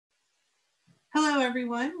Hello,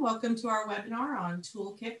 everyone. Welcome to our webinar on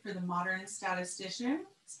Toolkit for the Modern Statistician,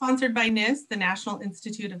 sponsored by NIST, the National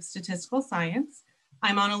Institute of Statistical Science.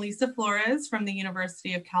 I'm Annalisa Flores from the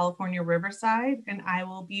University of California, Riverside, and I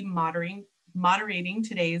will be moderating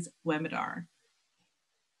today's webinar.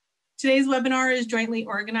 Today's webinar is jointly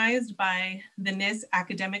organized by the NIST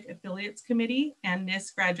Academic Affiliates Committee and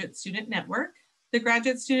NIST Graduate Student Network. The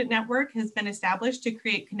Graduate Student Network has been established to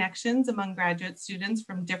create connections among graduate students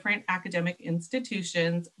from different academic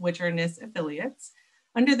institutions, which are NIST affiliates.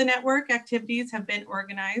 Under the network, activities have been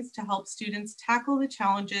organized to help students tackle the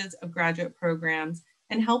challenges of graduate programs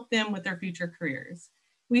and help them with their future careers.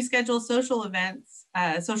 We schedule social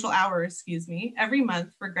hours, every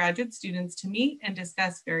month for graduate students to meet and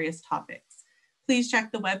discuss various topics. Please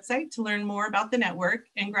check the website to learn more about the network,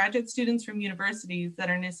 and graduate students from universities that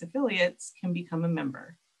are NIST affiliates can become a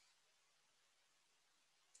member.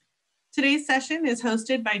 Today's session is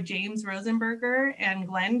hosted by James Rosenberger and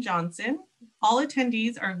Glenn Johnson. All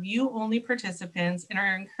attendees are view-only participants and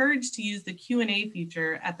are encouraged to use the Q&A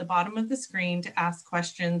feature at the bottom of the screen to ask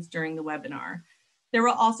questions during the webinar. There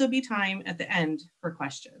will also be time at the end for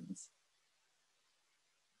questions.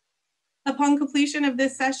 Upon completion of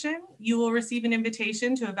this session, you will receive an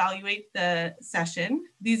invitation to evaluate the session.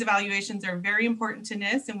 These evaluations are very important to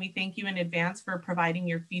NIST, and we thank you in advance for providing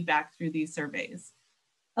your feedback through these surveys.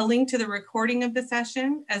 A link to the recording of the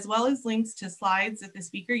session, as well as links to slides that the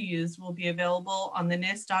speaker used, will be available on the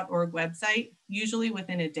NIST.org website, usually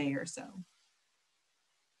within a day or so.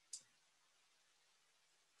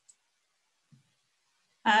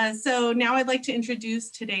 So now I'd like to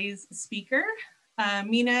introduce today's speaker.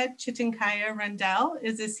 Mina Chitinkaya-Rundell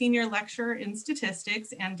is a senior lecturer in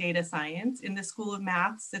statistics and data science in the School of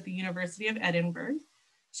Maths at the University of Edinburgh.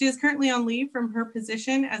 She is currently on leave from her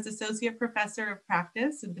position as Associate Professor of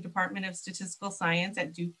Practice in the Department of Statistical Science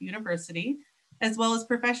at Duke University, as well as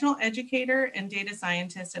professional educator and data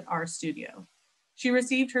scientist at RStudio. She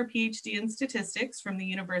received her PhD in statistics from the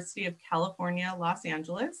University of California, Los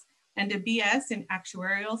Angeles, and a BS in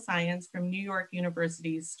actuarial science from New York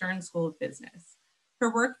University's Stern School of Business.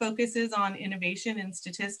 Her work focuses on innovation in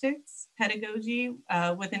statistics, pedagogy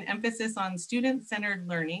with an emphasis on student-centered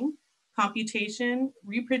learning, computation,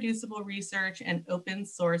 reproducible research, and open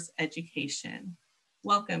source education.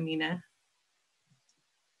 Welcome, Mina.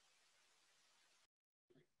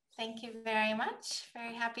 Thank you very much.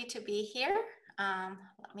 Very happy to be here.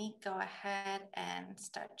 Let me go ahead and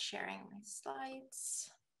start sharing my slides.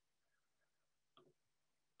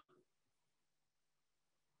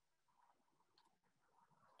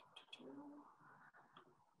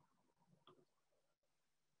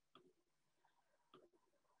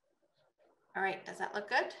 All right, does that look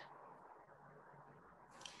good?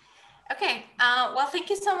 Okay, well, thank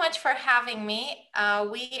you so much for having me.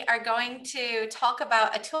 We are going to talk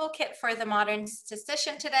about a toolkit for the modern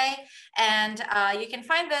statistician today. And you can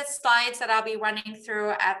find the slides that I'll be running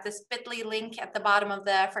through at this bit.ly link at the bottom of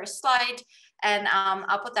the first slide. And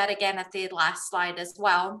I'll put that again at the last slide as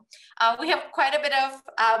well. We have quite a bit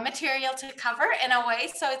of material to cover in a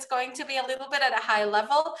way, so it's going to be a little bit at a high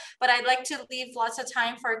level, but I'd like to leave lots of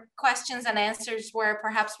time for questions and answers where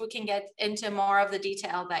perhaps we can get into more of the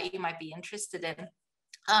detail that you might be interested in.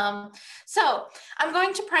 So I'm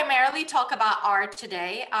going to primarily talk about R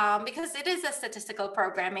today because it is a statistical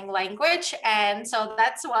programming language, and so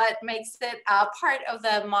that's what makes it part of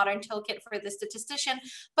the modern toolkit for the statistician.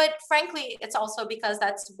 But frankly, it's also because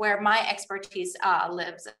that's where my expertise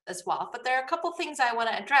lives as well. But there are a couple things I want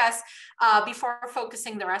to address before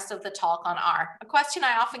focusing the rest of the talk on R. A question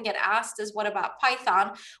I often get asked is, what about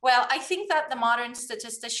Python? Well, I think that the modern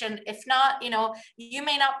statistician, if not, you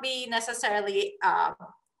may not be necessarily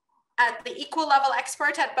at the equal level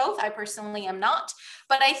expert at both. I personally am not,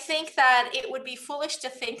 but I think that it would be foolish to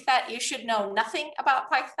think that you should know nothing about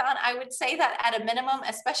Python. I would say that at a minimum,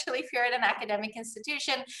 especially if you're at an academic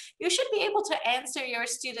institution, you should be able to answer your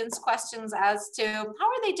students' questions as to how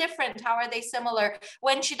are they different? How are they similar?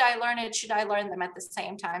 When should I learn it? Should I learn them at the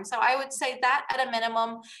same time? So I would say that at a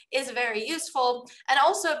minimum is very useful, and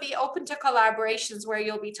also be open to collaborations where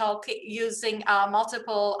you'll be using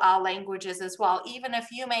multiple languages as well, even if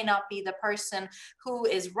you may not be the person who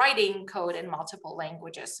is writing code in multiple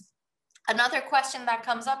languages. Another question that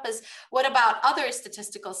comes up is, what about other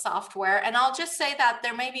statistical software? And I'll just say that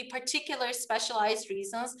there may be particular specialized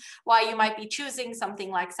reasons why you might be choosing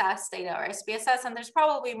something like SAS data or SPSS, and there's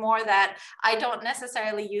probably more that I don't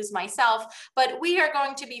necessarily use myself, but we are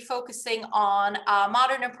going to be focusing on a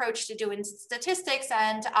modern approach to doing statistics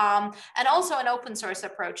and also an open source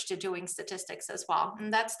approach to doing statistics as well.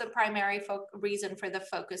 And that's the primary reason for the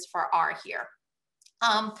focus for R here.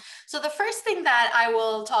 So the first thing that I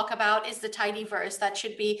will talk about is the tidyverse that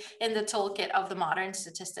should be in the toolkit of the modern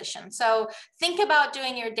statistician. So think about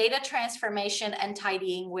doing your data transformation and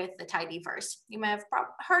tidying with the tidyverse. You may have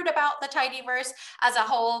heard about the tidyverse as a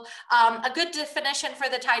whole. A good definition for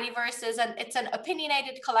the tidyverse is it's an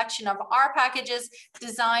opinionated collection of R packages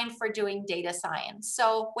designed for doing data science.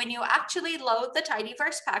 So when you actually load the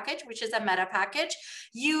tidyverse package, which is a meta package,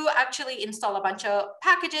 you actually install a bunch of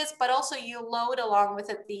packages, but also you load along with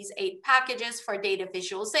it these 8 packages for data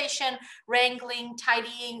visualization, wrangling,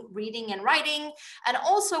 tidying, reading and writing, and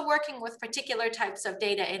also working with particular types of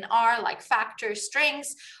data in R like factors,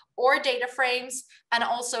 strings, or data frames, and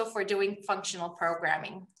also for doing functional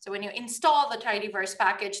programming. So when you install the tidyverse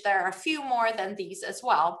package, there are a few more than these as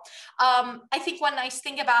well. I think one nice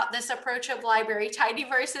thing about this approach of library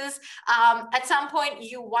tidyverse is at some point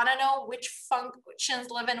you want to know which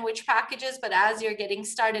functions live in which packages, but as you're getting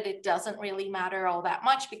started, it doesn't really matter all that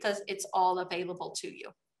much because it's all available to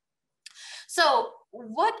you. So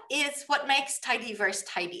what makes tidyverse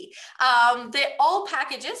tidy? All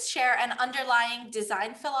packages share an underlying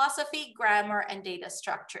design philosophy, grammar, and data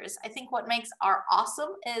structures. I think what makes R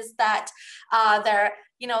awesome is that there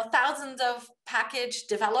are thousands of package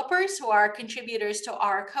developers who are contributors to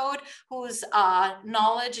R code, whose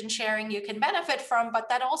knowledge and sharing you can benefit from, but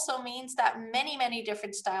that also means that many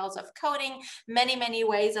different styles of coding, many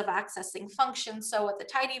ways of accessing functions. So what the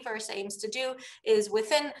tidyverse aims to do is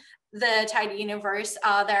within the tidy universe,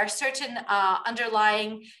 there are certain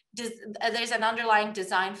there's an underlying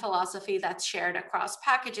design philosophy that's shared across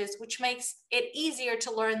packages, which makes it easier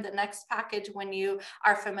to learn the next package when you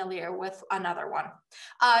are familiar with another one.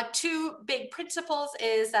 2 big principles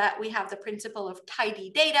is that we have the principle of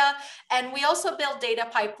tidy data, and we also build data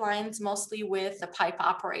pipelines mostly with the pipe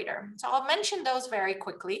operator. So I'll mention those very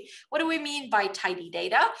quickly. What do we mean by tidy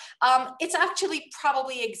data? It's actually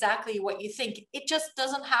probably exactly what you think. It just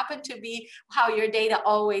doesn't happen to be how your data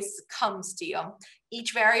always comes to you.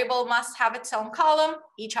 Each variable must have its own column,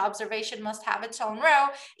 each observation must have its own row,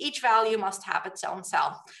 each value must have its own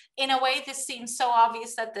cell. In a way, this seems so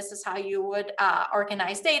obvious that this is how you would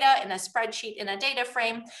organize data in a spreadsheet, in a data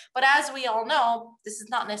frame. But as we all know, this is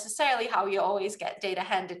not necessarily how you always get data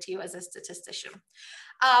handed to you as a statistician.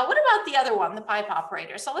 What about the other one, the pipe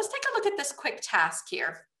operator? So let's take a look at this quick task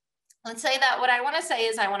here. Let's say that what I want to say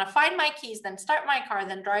is I want to find my keys, then start my car,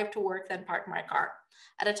 then drive to work, then park my car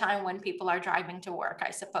at a time when people are driving to work,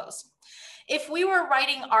 I suppose. If we were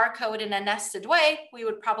writing our code in a nested way, we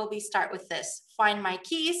would probably start with this. Find my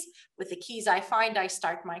keys. With the keys I find, I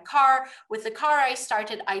start my car. With the car I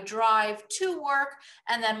started, I drive to work.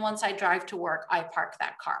 And then once I drive to work, I park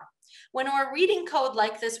that car. When we're reading code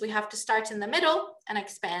like this, we have to start in the middle and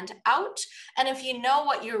expand out. And if you know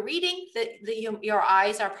what you're reading, your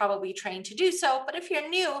eyes are probably trained to do so. But if you're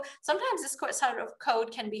new, sometimes this sort of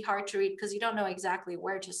code can be hard to read because you don't know exactly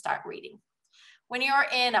where to start reading. When you're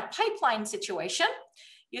in a pipeline situation,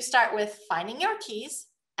 you start with finding your keys,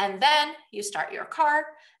 and then you start your car,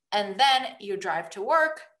 and then you drive to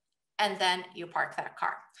work, and then you park that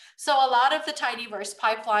car. So a lot of the tidyverse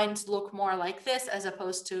pipelines look more like this as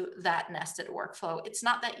opposed to that nested workflow. It's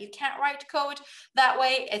not that you can't write code that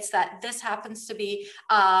way, it's that this happens to be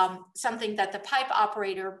something that the pipe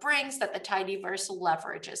operator brings that the tidyverse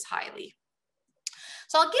leverages highly.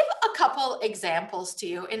 So I'll give a couple examples to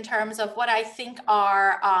you in terms of what I think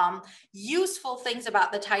are useful things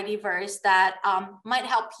about the tidyverse that might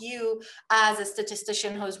help you as a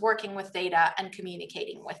statistician who's working with data and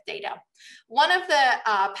communicating with data. One of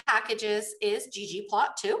the packages is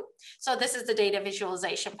ggplot2. So this is the data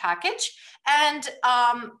visualization package. And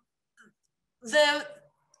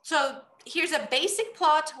here's a basic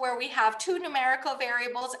plot where we have 2 numerical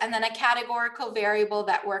variables and then a categorical variable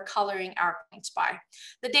that we're coloring our points by.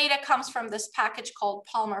 The data comes from this package called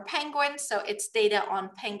Palmer Penguin. So it's data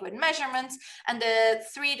on penguin measurements, and the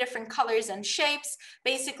 3 different colors and shapes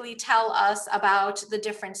basically tell us about the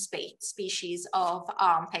different species of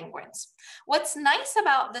penguins. What's nice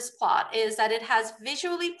about this plot is that it has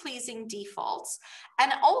visually pleasing defaults.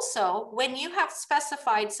 And also, when you have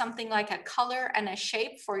specified something like a color and a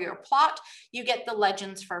shape for your plot, you get the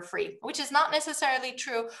legends for free, which is not necessarily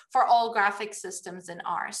true for all graphic systems in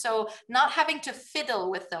R. So not having to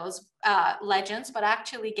fiddle with those legends, but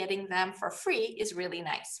actually getting them for free is really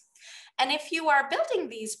nice. And if you are building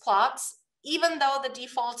these plots, even though the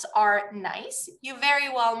defaults are nice, you very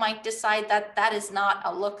well might decide that that is not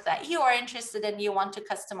a look that you are interested in. You want to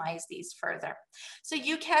customize these further. So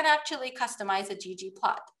you can actually customize a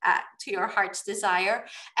ggplot to your heart's desire.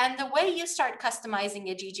 And the way you start customizing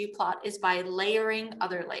a ggplot is by layering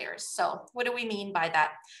other layers. So what do we mean by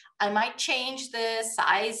that? I might change the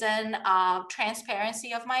size and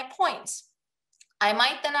transparency of my points. I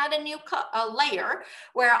might then add a new layer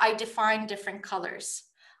where I define different colors.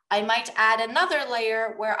 I might add another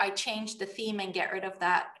layer where I change the theme and get rid of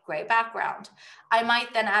that gray background. I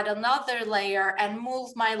might then add another layer and move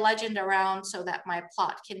my legend around so that my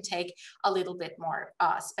plot can take a little bit more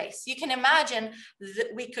space. You can imagine that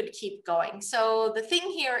we could keep going. So the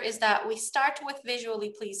thing here is that we start with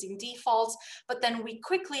visually pleasing defaults, but then we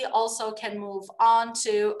quickly also can move on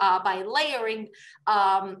to, by layering,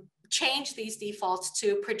 change these defaults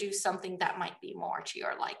to produce something that might be more to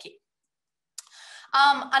your liking.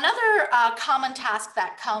 Another common task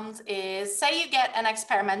that comes is, say you get an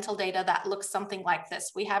experimental data that looks something like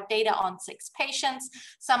this. We have data on 6 patients.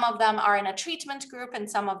 Some of them are in a treatment group and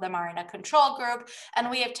some of them are in a control group. And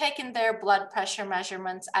we have taken their blood pressure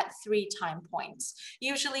measurements at 3 time points.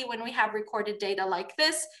 Usually when we have recorded data like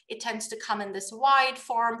this, it tends to come in this wide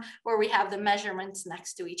form where we have the measurements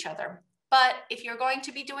next to each other. But if you're going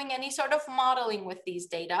to be doing any sort of modeling with these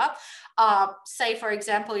data, say, for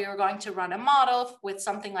example, you're going to run a model with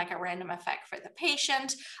something like a random effect for the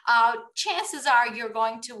patient, chances are you're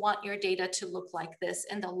going to want your data to look like this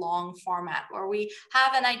in the long format, where we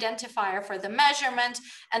have an identifier for the measurement,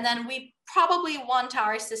 and then we probably want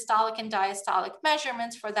our systolic and diastolic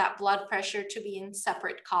measurements for that blood pressure to be in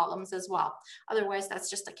separate columns as well. Otherwise, that's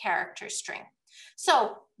just a character string.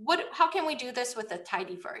 So how can we do this with a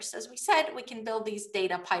tidyverse? As we said, we can build these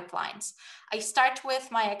data pipelines. I start with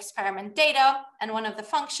my experiment data, and one of the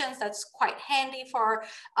functions that's quite handy for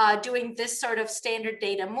doing this sort of standard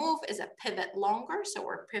data move is a pivot longer. So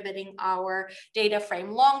we're pivoting our data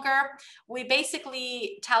frame longer. We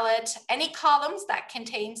basically tell it any columns that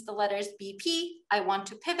contains the letters BP, I want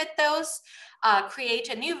to pivot those. Create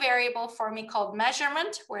a new variable for me called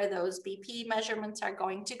measurement, where those BP measurements are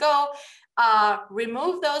going to go.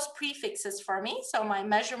 Remove those prefixes for me, so my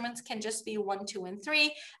measurements can just be 1, 2, and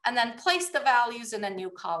 3, and then place the values in a new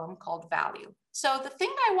column called value. So the thing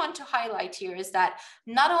I want to highlight here is that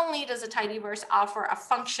not only does a tidyverse offer a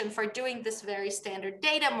function for doing this very standard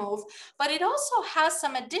data move, but it also has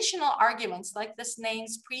some additional arguments like this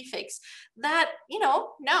names prefix that,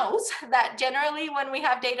 knows that generally when we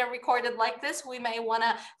have data recorded like this, we may want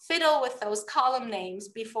to fiddle with those column names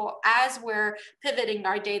before, as we're pivoting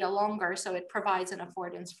our data longer. So it provides an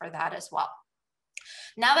affordance for that as well.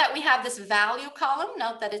 Now that we have this value column,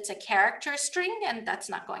 note that it's a character string, and that's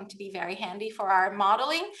not going to be very handy for our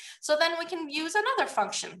modeling. So then we can use another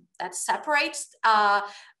function that separates a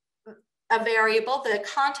variable, the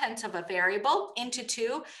content of a variable, into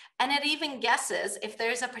 2, and it even guesses if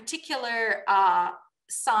there's a particular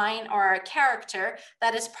sign or a character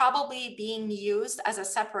that is probably being used as a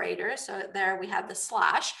separator. So there we have the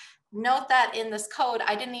slash. Note that in this code,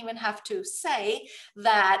 I didn't even have to say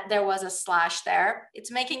that there was a slash there.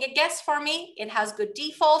 It's making a guess for me. It has good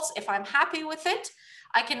defaults. If I'm happy with it,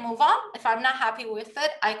 I can move on. If I'm not happy with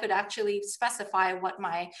it, I could actually specify what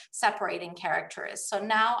my separating character is. So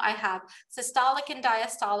now I have systolic and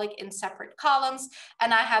diastolic in separate columns,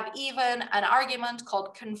 and I have even an argument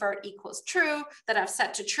called convert equals true that I've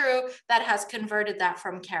set to true that has converted that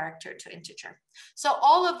from character to integer. So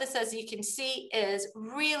all of this, as you can see, is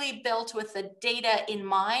really built with the data in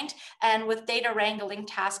mind and with data wrangling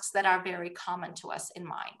tasks that are very common to us in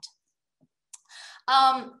mind.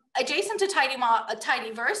 Adjacent to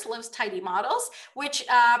tidyverse lives tidymodels, which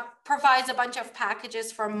provides a bunch of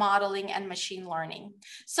packages for modeling and machine learning.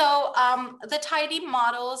 So the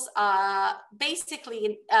tidymodels,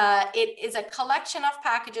 basically, it is a collection of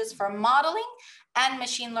packages for modeling and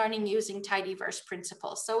machine learning using tidyverse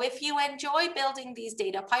principles. So if you enjoy building these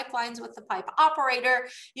data pipelines with the pipe operator,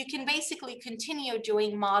 you can basically continue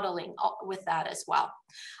doing modeling with that as well.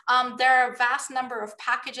 There are a vast number of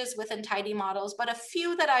packages within tidymodels, but a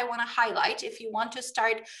few that I want to highlight if you want to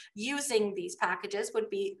start using these packages would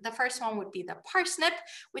be, the first one would be the parsnip,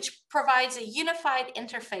 which provides a unified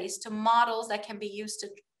interface to models that can be used to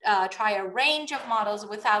try a range of models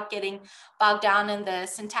without getting bogged down in the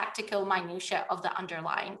syntactical minutiae of the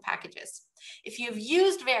underlying packages. If you've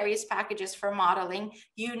used various packages for modeling,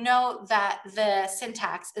 you know that the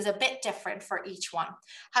syntax is a bit different for each one.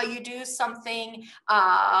 How you do something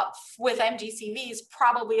with MGCV is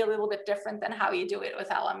probably a little bit different than how you do it with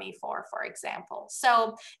LME4, for example.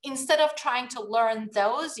 So instead of trying to learn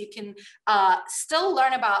those, you can still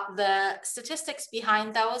learn about the statistics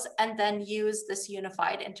behind those and then use this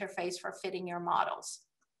unified interface for fitting your models.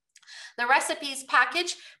 The recipes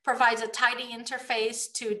package provides a tidy interface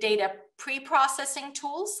to data pre-processing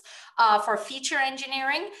tools for feature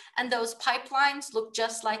engineering, and those pipelines look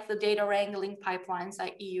just like the data wrangling pipelines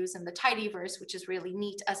that you use in the tidyverse, which is really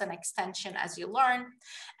neat as an extension as you learn.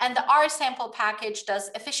 And the R sample package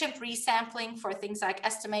does efficient resampling for things like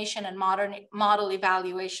estimation and model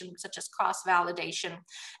evaluation, such as cross-validation.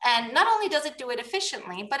 And not only does it do it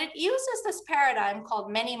efficiently, but it uses this paradigm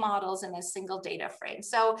called many models in a single data frame.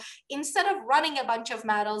 So instead of running a bunch of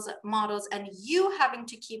models and you having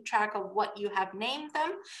to keep track of what you have named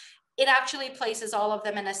them, it actually places all of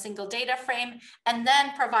them in a single data frame and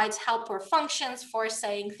then provides helper functions for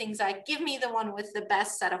saying things like, give me the one with the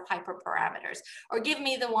best set of hyperparameters, or give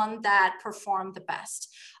me the one that performed the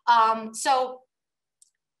best. So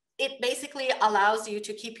it basically allows you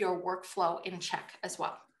to keep your workflow in check as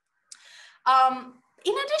well.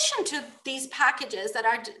 In addition to these packages that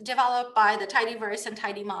are developed by the Tidyverse and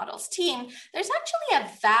Tidy Models team, there's actually a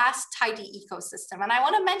vast Tidy ecosystem. And I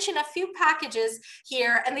want to mention a few packages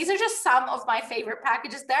here. And these are just some of my favorite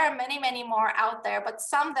packages. There are many, many more out there, but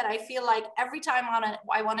some that I feel like every time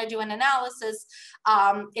I want to do an analysis,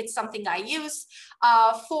 it's something I use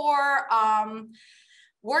for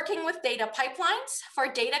working with data pipelines.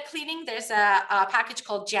 For data cleaning, there's a package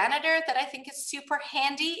called Janitor that I think is super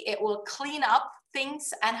handy. It will clean up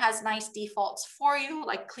things and has nice defaults for you,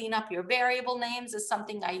 like clean up your variable names is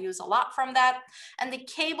something I use a lot from that. And the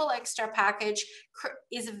Cable Extra package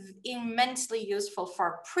is immensely useful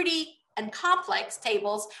for pretty and complex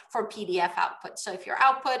tables for PDF output. So if your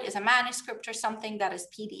output is a manuscript or something that is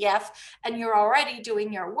PDF and you're already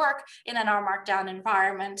doing your work in an R Markdown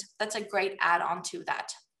environment, that's a great add-on to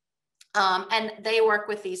that. And they work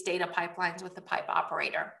with these data pipelines with the pipe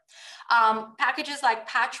operator. Packages like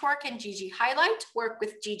Patchwork and GG Highlight work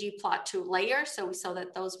with ggplot2 layer, so we saw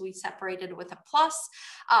that those we separated with a plus.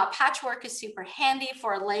 Patchwork is super handy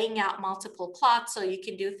for laying out multiple plots, so you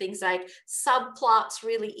can do things like subplots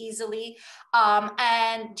really easily.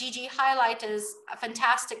 And GG Highlight is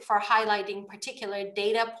fantastic for highlighting particular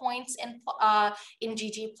data points in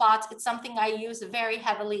ggplots. It's something I use very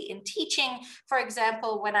heavily in teaching. For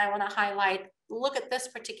example, when I want to highlight, look at this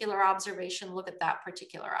particular observation, look at that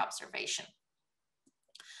particular observation.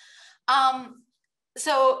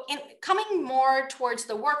 So in coming more towards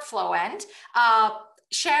the workflow end,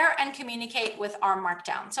 share and communicate with R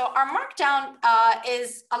Markdown. So R Markdown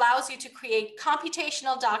allows you to create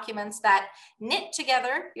computational documents that knit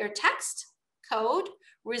together your text, code,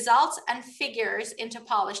 results, and figures into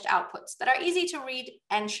polished outputs that are easy to read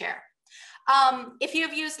and share. If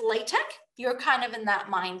you've used LaTeX, you're kind of in that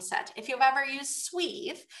mindset. If you've ever used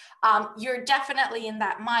Sweave, you're definitely in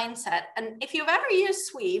that mindset. And if you've ever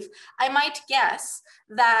used Sweave, I might guess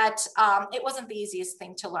that it wasn't the easiest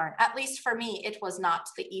thing to learn. At least for me, it was not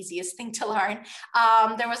the easiest thing to learn.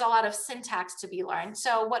 There was a lot of syntax to be learned.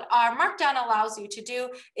 So what R Markdown allows you to do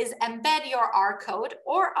is embed your R code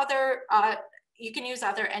or other you can use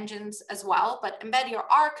other engines as well, but embed your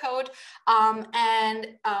R code and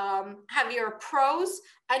have your prose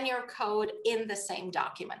and your code in the same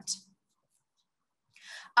document.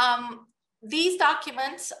 These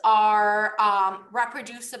documents are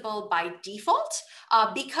reproducible by default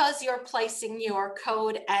because you're placing your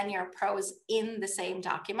code and your prose in the same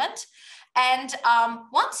document. And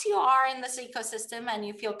once you are in this ecosystem and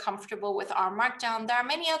you feel comfortable with R Markdown, there are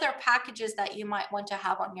many other packages that you might want to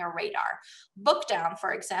have on your radar. Bookdown,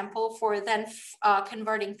 for example, for then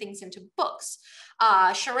converting things into books.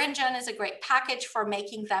 Sherinjan is a great package for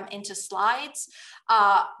making them into slides.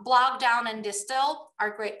 Blogdown and Distill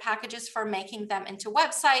are great packages for making them into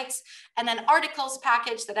websites. And an articles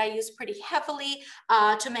package that I use pretty heavily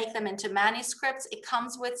to make them into manuscripts. It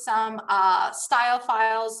comes with some style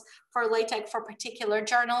files for LaTeX for particular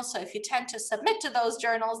journals. So if you tend to submit to those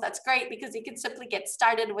journals, that's great because you can simply get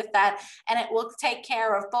started with that and it will take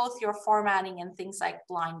care of both your formatting and things like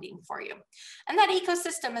blinding for you. And that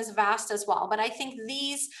ecosystem is vast as well, but I think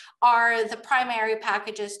these are the primary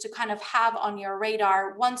packages to kind of have on your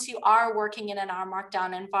radar once you are working in an R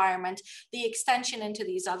Markdown environment. The extension into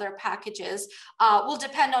these other packages will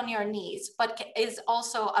depend on your needs, but is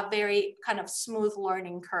also a very kind of smooth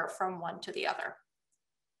learning curve from one to the other.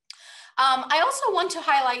 I also want to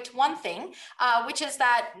highlight one thing, which is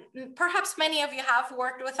that perhaps many of you have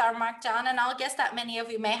worked with R Markdown, and I'll guess that many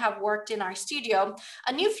of you may have worked in RStudio.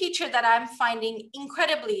 A new feature that I'm finding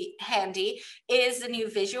incredibly handy is the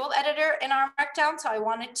new visual editor in R Markdown. So I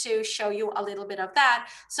wanted to show you a little bit of that.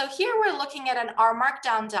 So here we're looking at an R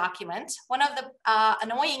Markdown document. One of the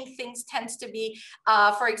annoying things tends to be,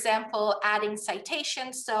 for example, adding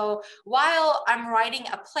citations. So while I'm writing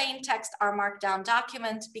a plain text R Markdown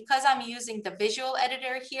document, because I'm using the visual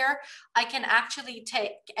editor here, I can actually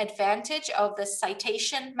take advantage of the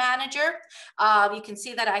citation manager. You can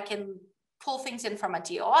see that I can pull things in from a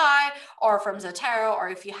DOI or from Zotero, or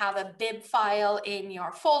if you have a bib file in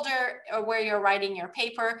your folder or where you're writing your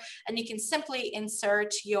paper, and you can simply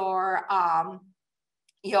insert your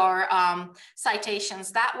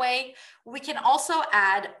citations that way. We can also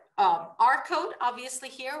add our code, obviously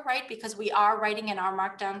here, right? Because we are writing in our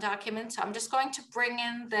Markdown document. So I'm just going to bring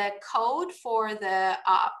in the code for the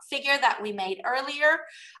figure that we made earlier.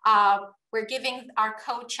 We're giving our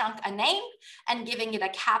code chunk a name and giving it a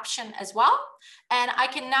caption as well. And I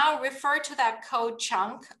can now refer to that code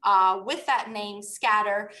chunk with that name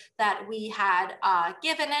scatter that we had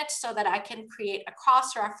given it, so that I can create a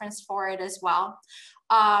cross-reference for it as well.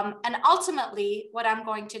 And ultimately, what I'm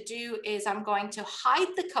going to do is I'm going to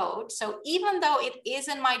hide the code. So even though it is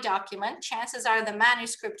in my document, chances are the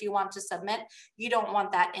manuscript you want to submit, you don't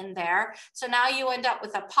want that in there. So now you end up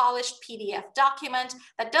with a polished PDF document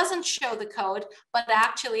that doesn't show the code, but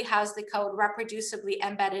actually has the code reproducibly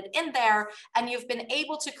embedded in there. And you've been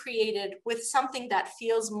able to create it with something that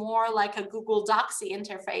feels more like a Google Docsy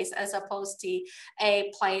interface as opposed to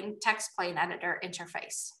a plain text plain editor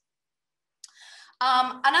interface.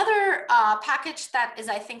 Another package that is,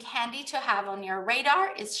 I think, handy to have on your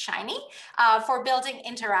radar is Shiny for building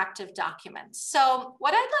interactive documents. So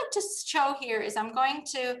what I'd like to show here is I'm going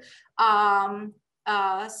to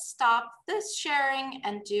stop this sharing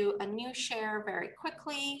and do a new share very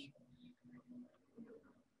quickly.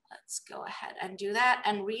 Let's go ahead and do that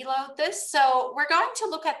and reload this. So we're going to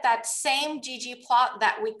look at that same ggplot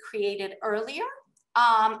that we created earlier.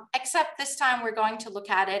 Except this time we're going to look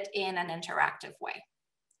at it in an interactive way.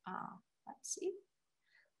 Let's see,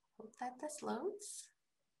 hope that this loads.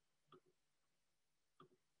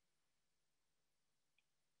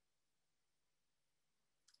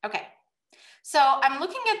 Okay, so I'm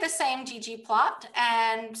looking at the same ggplot,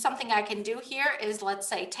 and something I can do here is, let's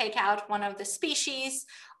say, take out one of the species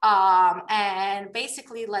and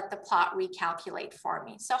basically let the plot recalculate for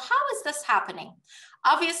me. So how is this happening?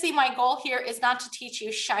 Obviously, my goal here is not to teach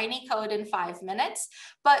you Shiny code in 5 minutes,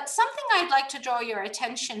 but something I'd like to draw your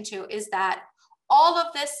attention to is that all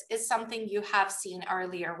of this is something you have seen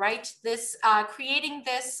earlier, right? This creating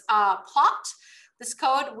this plot, this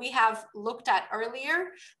code we have looked at earlier.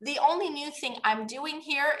 The only new thing I'm doing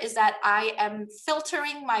here is that I am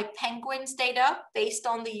filtering my penguins data based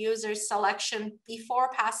on the user's selection before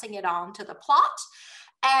passing it on to the plot.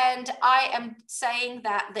 And I am saying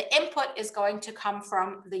that the input is going to come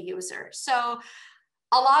from the user. So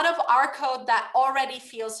a lot of our code that already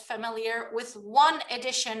feels familiar, with one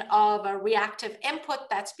addition of a reactive input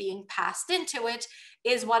that's being passed into it,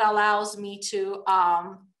 is what allows me to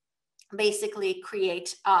basically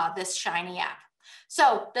create this Shiny app.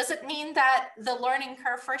 So does it mean that the learning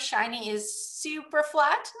curve for Shiny is super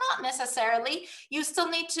flat? Not necessarily. You still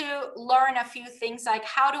need to learn a few things, like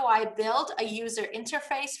how do I build a user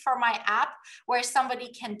interface for my app where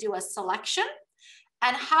somebody can do a selection?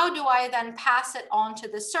 And how do I then pass it on to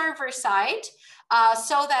the server side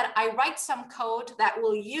so that I write some code that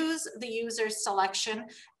will use the user's selection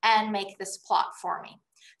and make this plot for me?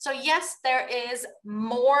 So yes, there is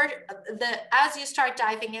more, as you start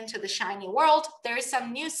diving into the Shiny world, there is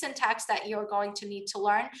some new syntax that you're going to need to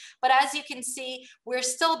learn. But as you can see, we're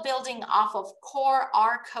still building off of core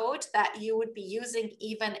R code that you would be using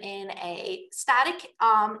even in a static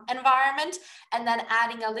environment, and then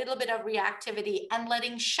adding a little bit of reactivity and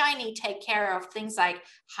letting Shiny take care of things like,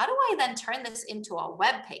 how do I then turn this into a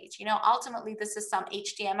web page? You know, ultimately, this is some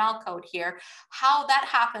HTML code here. How that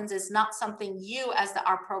happens is not something you as the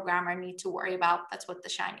R programmer need to worry about. That's what the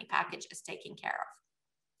Shiny package is taking care of.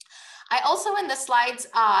 I also in the slides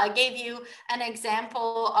gave you an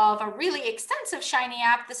example of a really extensive Shiny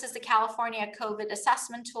app. This is the California COVID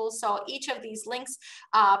assessment tool. So each of these links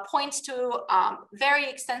points to very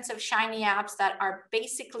extensive Shiny apps that are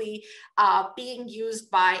basically being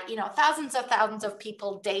used by thousands of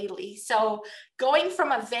people daily. So going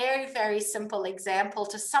from a very, very simple example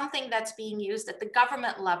to something that's being used at the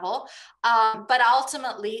government level, but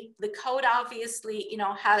ultimately the code obviously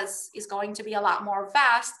is going to be a lot more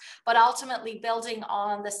vast, but ultimately building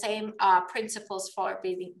on the same principles for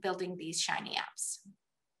building these Shiny apps.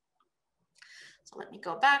 So let me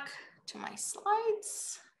go back to my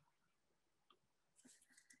slides.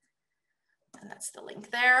 And that's the link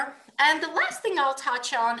there. And the last thing I'll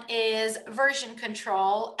touch on is version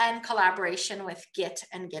control and collaboration with Git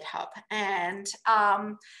and GitHub. And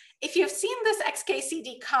if you've seen this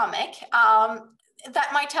XKCD comic,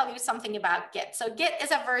 that might tell you something about Git. So Git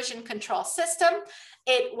is a version control system.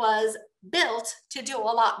 It was built to do a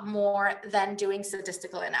lot more than doing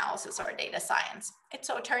statistical analysis or data science.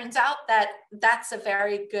 So it turns out that that's a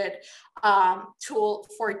very good tool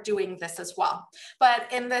for doing this as well. But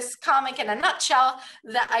in this comic, in a nutshell,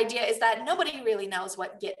 the idea is that nobody really knows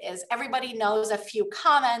what Git is. Everybody knows a few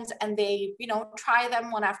commands and they, try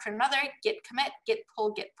them one after another: git commit, git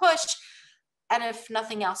pull, git push. And if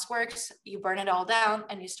nothing else works, you burn it all down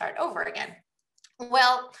and you start over again.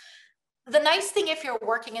 Well, the nice thing if you're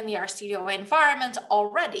working in the RStudio environment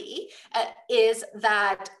already is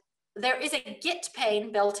that there is a Git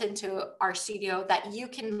pane built into RStudio that you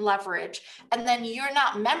can leverage. And then you're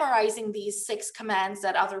not memorizing these 6 commands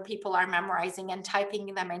that other people are memorizing and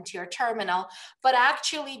typing them into your terminal, but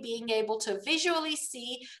actually being able to visually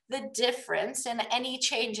see the difference in any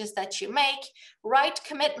changes that you make, write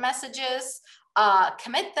commit messages,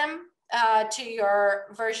 commit them to your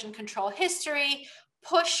version control history,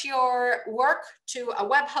 push your work to a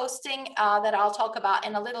web hosting that I'll talk about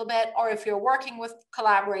in a little bit, or if you're working with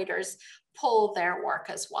collaborators, pull their work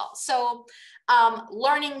as well. So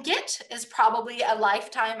learning Git is probably a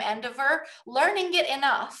lifetime endeavor. Learning Git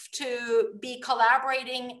enough to be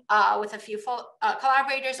collaborating with a few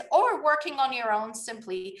collaborators, or working on your own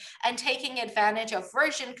simply and taking advantage of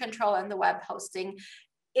version control and the web hosting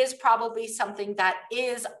is probably something that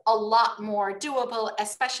is a lot more doable,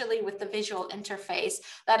 especially with the visual interface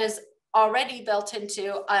that is already built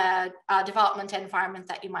into a development environment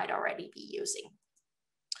that you might already be using.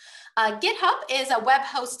 GitHub is a web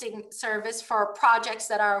hosting service for projects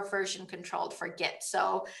that are version controlled for Git.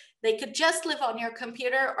 So they could just live on your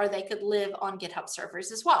computer, or they could live on GitHub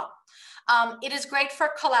servers as well. It is great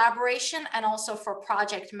for collaboration and also for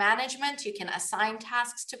project management. You can assign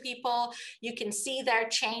tasks to people. You can see their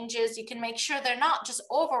changes. You can make sure they're not just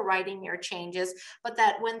overwriting your changes, but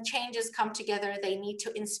that when changes come together, they need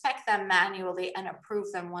to inspect them manually and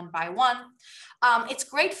approve them one by one. It's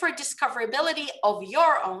great for discoverability of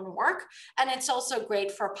your own work, and it's also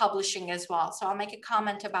great for publishing as well. So I'll make a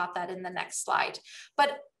comment about that in the next slide.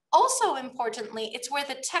 But also importantly, it's where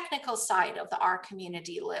the technical side of the R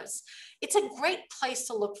community lives. It's a great place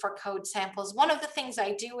to look for code samples. One of the things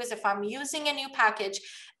I do is if I'm using a new package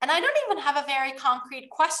and I don't even have a very concrete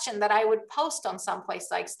question that I would post on some place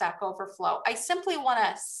like Stack Overflow, I simply want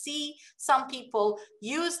to see some people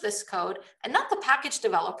use this code, and not the package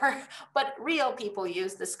developer, but real people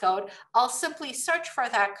use this code. I'll simply search for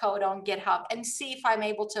that code on GitHub and see if I'm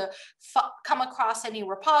able to come across any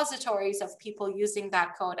repositories of people using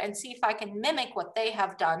that code and see if I can mimic what they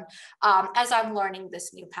have done as I'm learning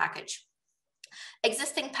this new package.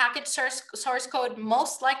 Existing package source code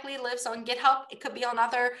most likely lives on GitHub. It could be on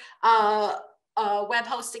other web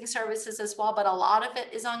hosting services as well, but a lot of it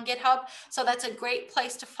is on GitHub. So that's a great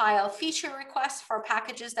place to file feature requests for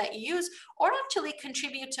packages that you use, or actually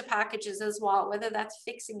contribute to packages as well, whether that's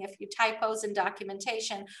fixing a few typos in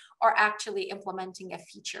documentation or actually implementing a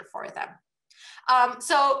feature for them.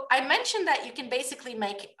 So I mentioned that you can basically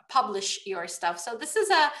publish your stuff. So this is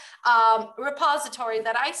a repository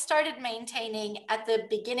that I started maintaining at the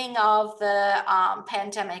beginning of the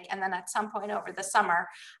pandemic. And then at some point over the summer,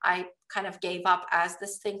 I kind of gave up as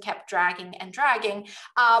this thing kept dragging and dragging.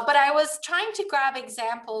 But I was trying to grab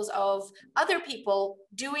examples of other people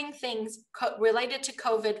doing things related to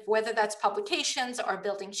COVID, whether that's publications or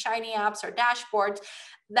building Shiny apps or dashboards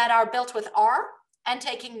that are built with R, and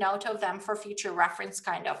taking note of them for future reference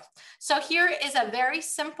kind of. So here is a very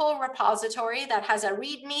simple repository that has a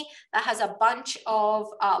README that has a bunch of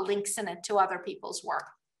links in it to other people's work.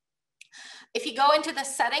 If you go into the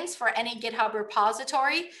settings for any GitHub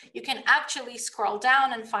repository, you can actually scroll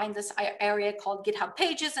down and find this area called GitHub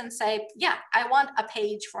Pages and say, yeah, I want a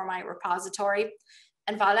page for my repository.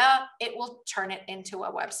 And voila, it will turn it into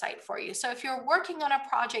a website for you. So if you're working on a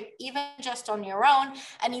project, even just on your own,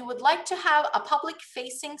 and you would like to have a public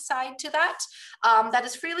facing side to that, that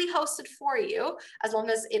is freely hosted for you, as long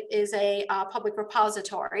as it is a public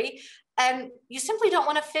repository, and you simply don't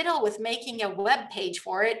want to fiddle with making a web page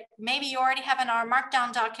for it. Maybe you already have an R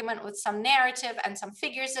Markdown document with some narrative and some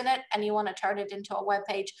figures in it, and you want to turn it into a web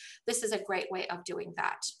page. This is a great way of doing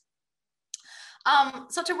that.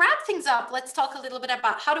 So to wrap things up, let's talk a little bit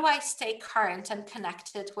about how do I stay current and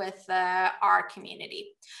connected with the R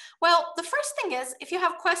community. Well, the first thing is, if you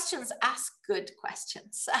have questions, ask good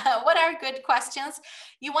questions. What are good questions?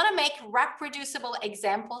 You want to make reproducible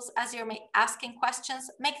examples as you're asking questions.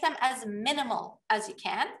 Make them as minimal as you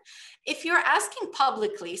can. If you're asking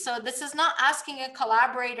publicly, so this is not asking a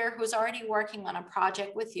collaborator who's already working on a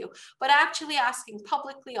project with you, but actually asking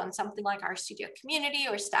publicly on something like RStudio Community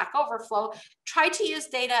or Stack Overflow, try to use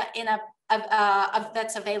data in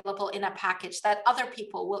that's available in a package that other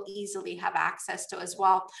people will easily have access to as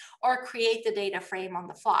well, or create the data frame on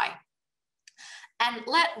the fly. And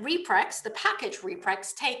let Reprex, the package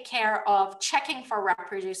Reprex, take care of checking for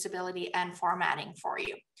reproducibility and formatting for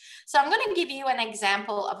you. So I'm going to give you an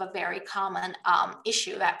example of a very common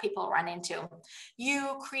issue that people run into.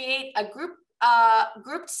 You create a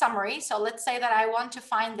grouped summary. So let's say that I want to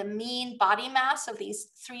find the mean body mass of these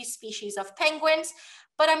 3 species of penguins,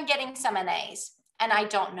 but I'm getting some NAs. And I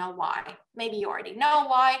don't know why. Maybe you already know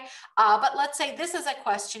why, but let's say this is a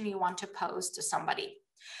question you want to pose to somebody.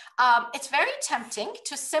 It's very tempting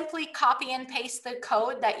to simply copy and paste the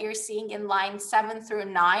code that you're seeing in line 7 through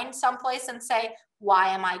 9 someplace and say, why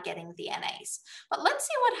am I getting the NAs? But let's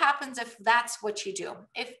see what happens if that's what you do.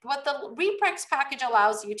 If what the Reprex package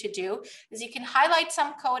allows you to do is you can highlight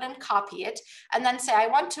some code and copy it, and then say, I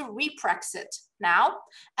want to Reprex it now,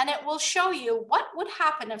 and it will show you what would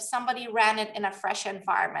happen if somebody ran it in a fresh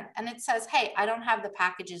environment. And it says, hey, I don't have the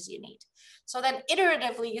packages you need. So then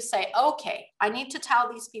iteratively you say, okay, I need to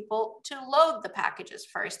tell these people to load the packages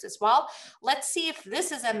first as well. Let's see if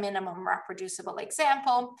this is a minimum reproducible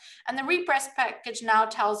example. And the Reprex package now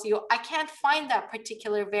tells you, I can't find that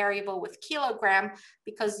particular variable with kilogram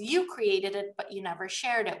because you created it, but you never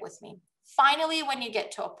shared it with me. Finally, when you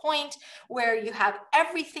get to a point where you have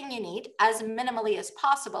everything you need, as minimally as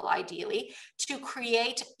possible, ideally, to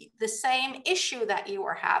create the same issue that you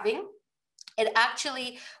were having, it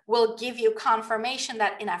actually will give you confirmation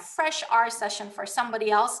that in a fresh R session for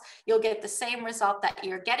somebody else, you'll get the same result that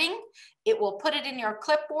you're getting. It will put it in your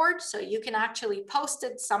clipboard, so you can actually post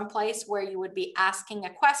it someplace where you would be asking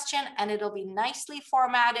a question, and it'll be nicely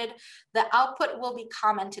formatted. The output will be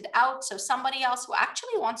commented out, so somebody else who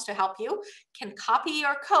actually wants to help you can copy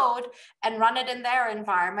your code and run it in their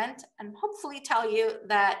environment, and hopefully tell you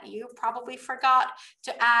that you probably forgot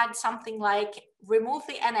to add something like remove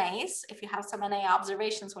the NAs if you have some NA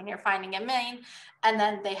observations when you're finding a mean, and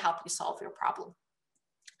then they help you solve your problem.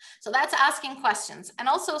 So that's asking questions and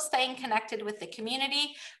also staying connected with the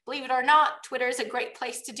community. Believe it or not, Twitter is a great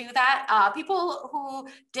place to do that. People who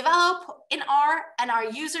develop in R and are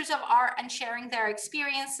users of R and sharing their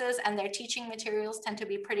experiences and their teaching materials tend to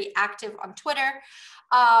be pretty active on Twitter.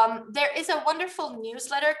 There is a wonderful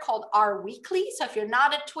newsletter called R Weekly. So if you're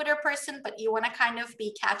not a Twitter person, but you want to kind of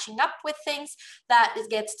be catching up with things, that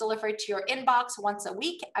gets delivered to your inbox once a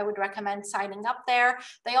week. I would recommend signing up there.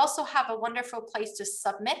 They also have a wonderful place to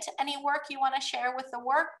submit any work you want to share with the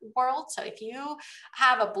world. So if you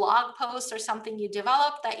have a blog post or something you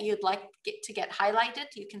developed that you'd like to get highlighted,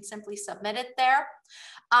 you can simply submit it there.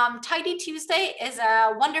 Tidy Tuesday is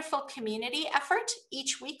a wonderful community effort.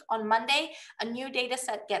 Each week on Monday, a new data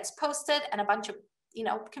set gets posted and a bunch of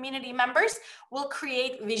community members will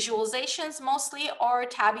create visualizations mostly or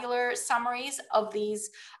tabular summaries of these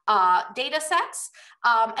data sets.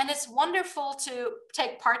 And it's wonderful to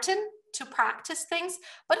take part in, to practice things,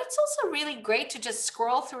 but it's also really great to just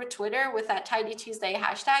scroll through Twitter with that Tidy Tuesday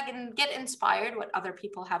hashtag and get inspired what other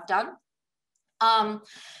people have done.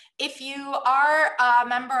 If you are a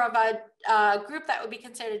member of a group that would be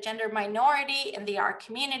considered a gender minority in the R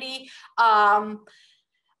community,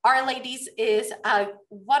 Our Ladies is a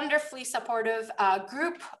wonderfully supportive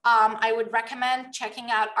group. I would recommend checking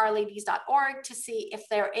out ourladies.org to see if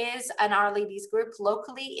there is an Our Ladies group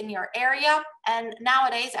locally in your area. And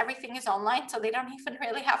nowadays everything is online, so they don't even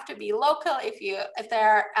really have to be local if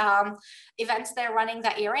there are events they're running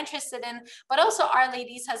that you're interested in. But also Our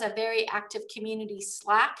Ladies has a very active community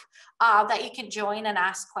Slack that you can join and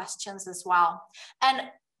ask questions as well. And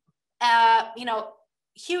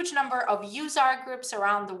huge number of user groups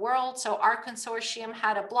around the world. So our consortium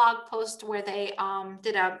had a blog post where they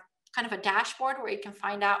did a kind of a dashboard where you can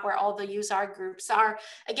find out where all the user groups are.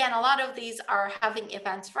 Again, a lot of these are having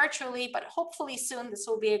events virtually, but hopefully soon this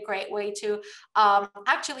will be a great way to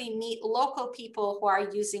actually meet local people who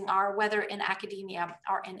are using R, whether in academia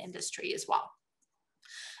or in industry as well.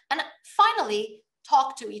 And finally,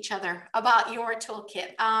 talk to each other about your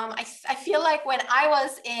toolkit. I feel like when I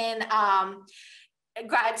was in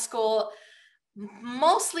grad school,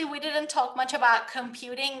 mostly we didn't talk much about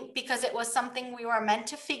computing because it was something we were meant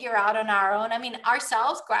to figure out on our own. I mean,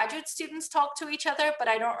 ourselves, graduate students talk to each other, but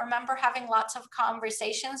I don't remember having lots of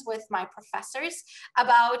conversations with my professors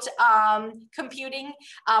about computing,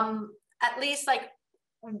 at least like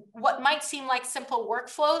what might seem like simple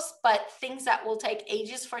workflows, but things that will take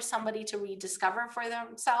ages for somebody to rediscover for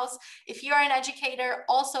themselves. If you're an educator,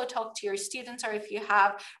 also talk to your students, or if you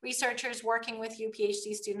have researchers working with you,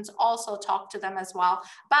 PhD students, also talk to them as well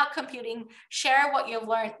about computing. Share what you've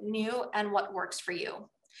learned new and what works for you.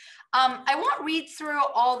 I won't read through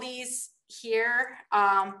all these here,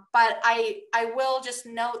 but I will just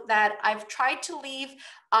note that I've tried to leave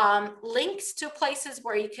links to places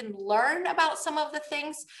where you can learn about some of the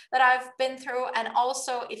things that I've been through. And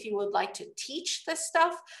also, if you would like to teach this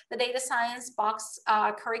stuff, the data science box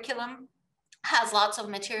curriculum has lots of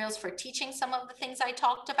materials for teaching some of the things I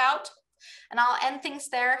talked about. And I'll end things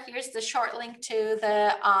there. Here's the short link to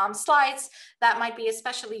the slides that might be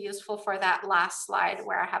especially useful for that last slide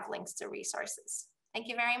where I have links to resources. Thank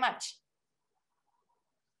you very much.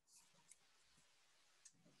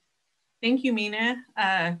 Thank you, Mina.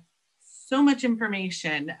 So much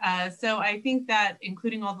information. So I think that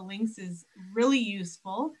including all the links is really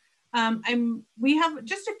useful. We have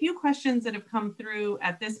just a few questions that have come through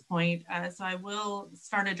at this point, so I will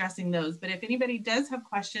start addressing those. But if anybody does have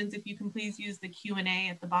questions, if you can please use the Q&A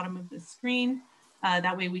at the bottom of the screen.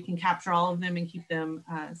 That way we can capture all of them and keep them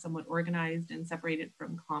somewhat organized and separated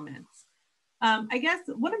from comments. I guess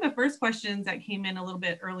one of the first questions that came in a little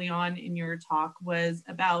bit early on in your talk was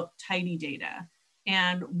about tidy data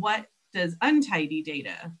and what does untidy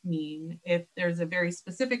data mean, if there's a very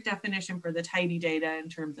specific definition for the tidy data in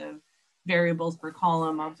terms of variables per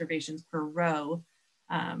column, observations per row.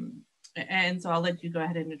 And so I'll let you go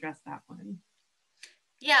ahead and address that one.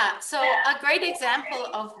 Yeah, so a great example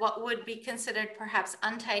of what would be considered perhaps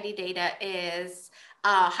untidy data is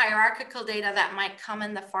hierarchical data that might come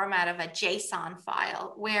in the format of a JSON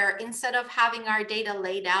file, where instead of having our data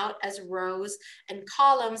laid out as rows and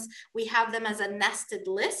columns, we have them as a nested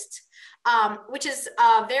list, which is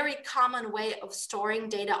a very common way of storing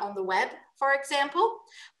data on the web, for example,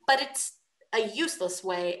 but it's a useless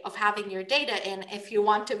way of having your data in if you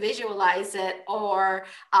want to visualize it or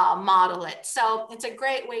model it. So it's a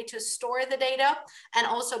great way to store the data and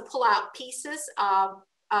also pull out pieces of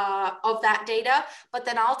that data, but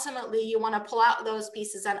then ultimately you want to pull out those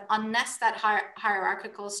pieces and unnest that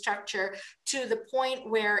hierarchical structure to the point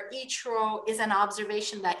where each row is an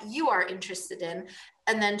observation that you are interested in,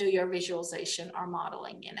 and then do your visualization or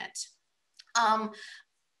modeling in it.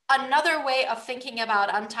 Another way of thinking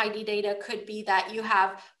about untidy data could be that you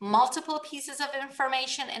have multiple pieces of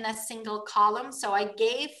information in a single column. So I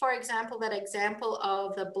gave, for example, that example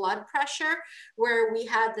of the blood pressure, where we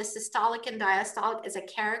had the systolic and diastolic as a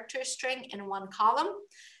character string in one column.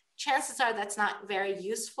 Chances are that's not very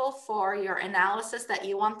useful for your analysis, that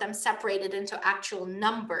you want them separated into actual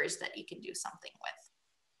numbers that you can do something with.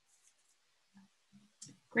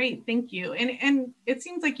 Great, thank you. And it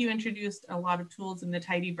seems like you introduced a lot of tools in the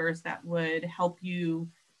Tidyverse that would help you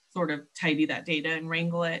sort of tidy that data and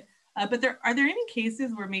wrangle it. But are there any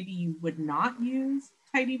cases where maybe you would not use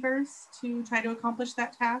Tidyverse to try to accomplish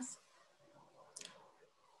that task?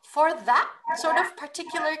 For that sort of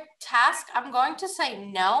particular task, I'm going to say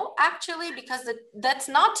no, actually, because that's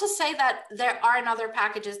not to say that there aren't other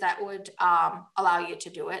packages that would allow you to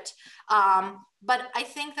do it. But I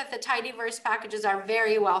think that the Tidyverse packages are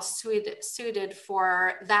very well suited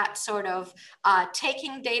for that sort of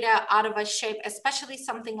taking data out of a shape, especially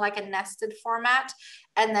something like a nested format,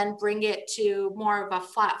 and then bring it to more of a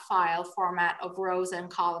flat file format of rows and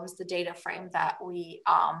columns, the data frame that we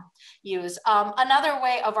use. Another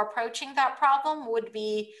way of approaching that problem would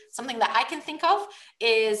be something that I can think of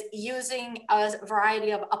is using a variety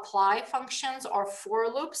of apply functions or for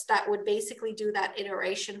loops that would basically do that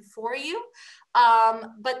iteration for you.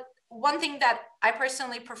 But one thing that I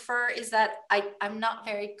personally prefer is that I'm not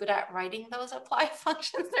very good at writing those apply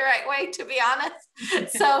functions the right way, to be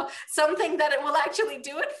honest. So something that it will actually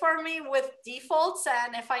do it for me with defaults.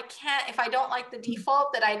 And if I don't like the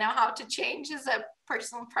default that I know how to change, is a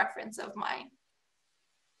personal preference of mine.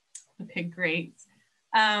 Okay, great.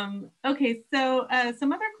 Okay, so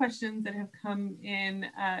some other questions that have come in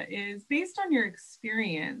is based on your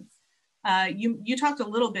experience. You talked a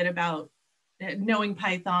little bit about knowing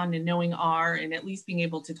Python and knowing R and at least being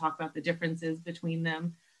able to talk about the differences between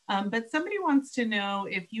them. But somebody wants to know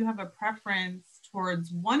if you have a preference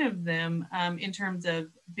towards one of them in terms of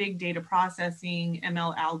big data processing,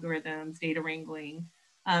 ML algorithms, data wrangling,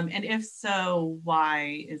 and if so,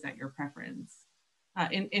 why is that your preference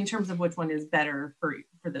in terms of which one is better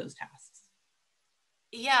for those tasks?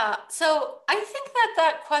 Yeah, so I think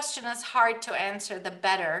that question is hard to answer, the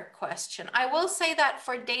better question. I will say that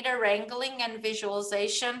for data wrangling and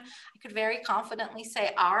visualization, I could very confidently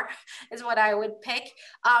say R is what I would pick.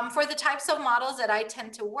 For the types of models that I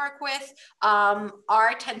tend to work with,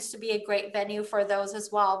 R tends to be a great venue for those as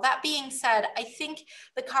well. That being said, I think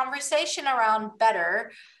the conversation around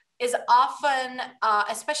better is often,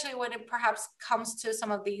 especially when it perhaps comes to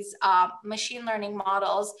some of these machine learning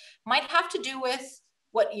models, might have to do with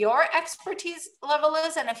what your expertise level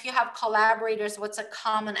is, and if you have collaborators, what's a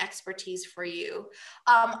common expertise for you.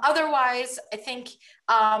 Otherwise, I think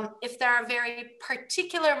if there are very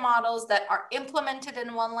particular models that are implemented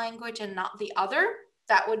in one language and not the other,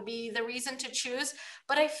 that would be the reason to choose.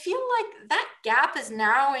 But I feel like that gap is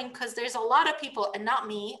narrowing because there's a lot of people, and not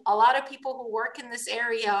me, a lot of people who work in this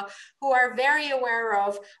area who are very aware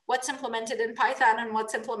of what's implemented in Python and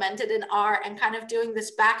what's implemented in R, and kind of doing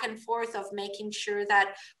this back and forth of making sure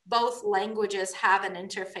that both languages have an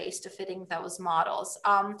interface to fitting those models.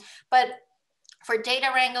 But for data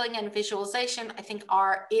wrangling and visualization, I think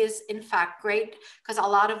R is in fact great because a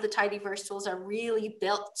lot of the tidyverse tools are really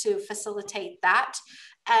built to facilitate that.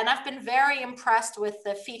 And I've been very impressed with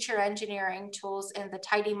the feature engineering tools in the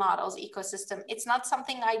tidy models ecosystem. It's not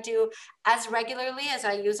something I do as regularly as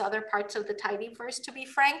I use other parts of the tidyverse, to be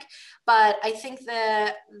frank, but I think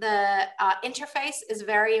the interface is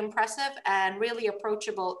very impressive and really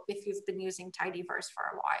approachable if you've been using tidyverse for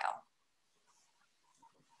a while.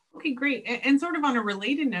 Okay, great. And sort of on a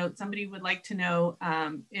related note, somebody would like to know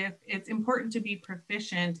if it's important to be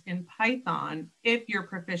proficient in Python if you're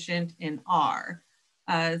proficient in R.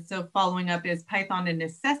 So following up, is Python a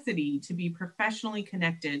necessity to be professionally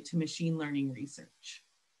connected to machine learning research?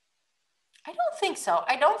 I don't think so.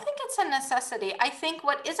 I don't think it's a necessity. I think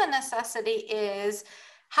what is a necessity is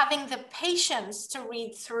having the patience to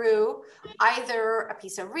read through either a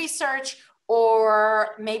piece of research or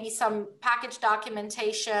maybe some package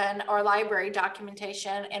documentation or library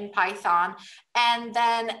documentation in Python, and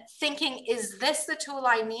then thinking, is this the tool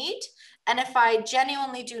I need? And if I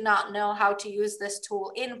genuinely do not know how to use this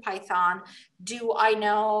tool in Python, do I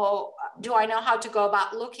know how to go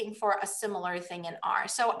about looking for a similar thing in R?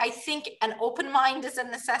 So I think an open mind is a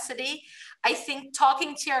necessity. I think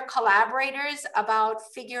talking to your collaborators about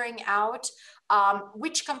figuring out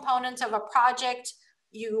which components of a project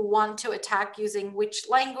you want to attack using which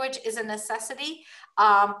language is a necessity.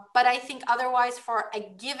 But I think otherwise, for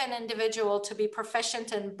a given individual to be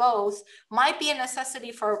proficient in both might be a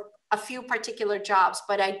necessity for a few particular jobs,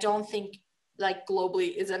 but I don't think like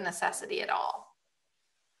globally is a necessity at all.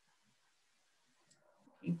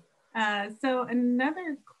 So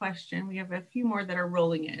another question, we have a few more that are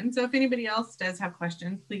rolling in. So if anybody else does have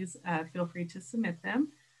questions, please feel free to submit them.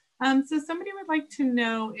 So somebody would like to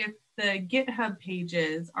know if the GitHub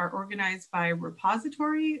pages are organized by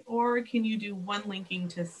repository, or can you do one linking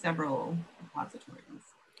to several repositories?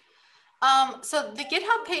 So the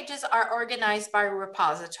GitHub pages are organized by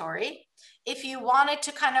repository. If you wanted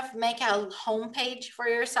to kind of make a homepage for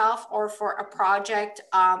yourself or for a project,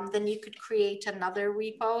 then you could create another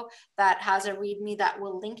repo that has a README that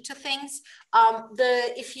will link to things.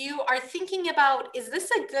 If you are thinking about, is this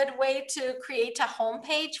a good way to create a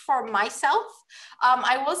homepage for myself?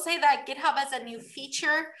 I will say that GitHub has a new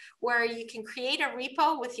feature where you can create a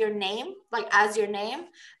repo with your name, like as your name,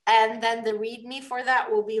 and then the README for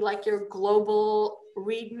that will be like your global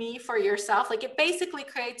README for yourself. Like it basically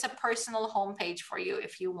creates a personal homepage for you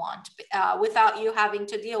if you want, without you having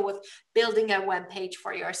to deal with building a web page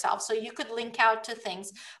for yourself. So you could link out to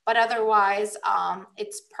things, but otherwise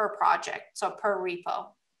it's per project, so per repo.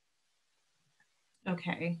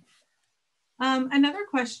 Okay. Another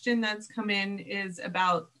question that's come in is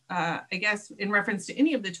about, I guess, in reference to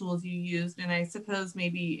any of the tools you used, and I suppose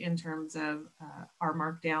maybe in terms of our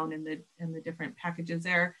Markdown and the different packages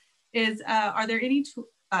there, is are there any,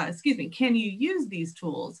 can you use these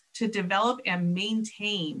tools to develop and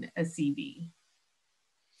maintain a CV?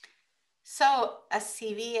 So a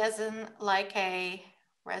CV as in like a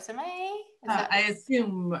resume? I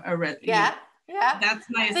assume a resume. Yeah, yeah. That's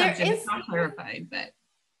my assumption. It's not clarified, but.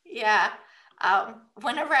 Yeah.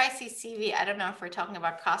 Whenever I see CV, I don't know if we're talking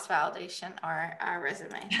about cross-validation or our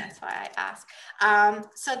resume. That's why I ask.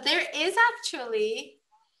 So there is actually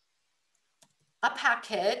a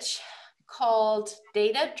package called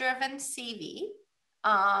Data-Driven CV,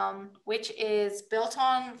 which is built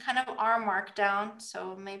on kind of our Markdown.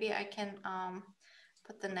 So maybe I can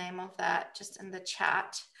put the name of that just in the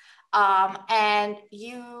chat. And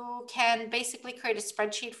you can basically create a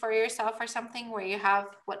spreadsheet for yourself or something where you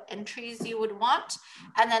have what entries you would want,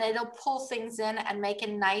 and then it'll pull things in and make a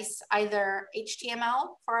nice either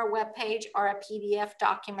HTML for a web page or a PDF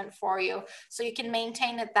document for you. So you can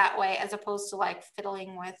maintain it that way as opposed to like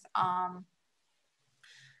fiddling with,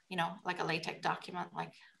 you know, like a LaTeX document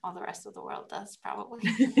like all the rest of the world does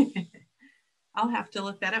probably. I'll have to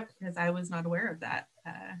look that up because I was not aware of that.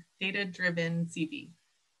 Data-driven CV.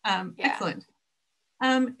 Yeah. Excellent.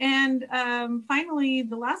 Finally,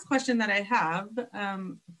 the last question that I have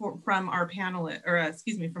from our panelists, or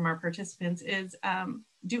excuse me, from our participants is,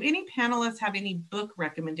 do any panelists have any book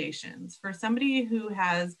recommendations for somebody who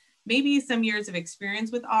has maybe some years of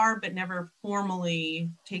experience with R, but never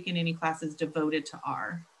formally taken any classes devoted to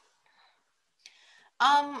R?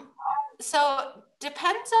 So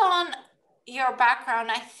depends on your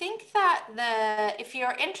background. I think that if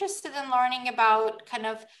you're interested in learning about kind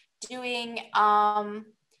of doing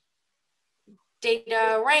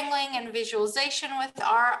data wrangling and visualization with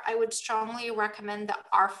R, I would strongly recommend the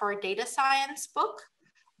R for Data Science book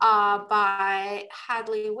by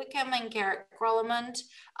Hadley Wickham and Garrett Grollemund,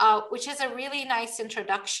 which is a really nice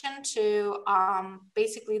introduction to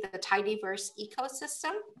basically the tidyverse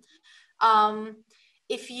ecosystem.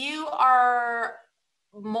 If you are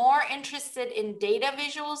more interested in data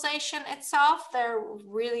visualization itself, there are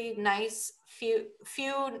really nice few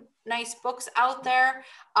nice books out there.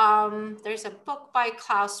 There's a book by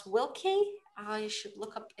Klaus Wilke. You should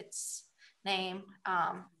look up its name.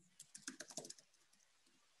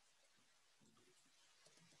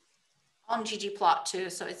 On ggplot2,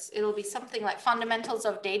 so it'll be something like Fundamentals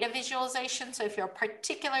of Data Visualization. So if you're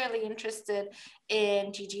particularly interested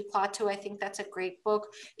in ggplot2, I think that's a great book.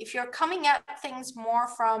 If you're coming at things more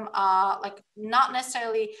from like not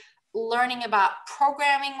necessarily learning about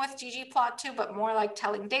programming with ggplot2, but more like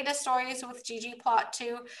telling data stories with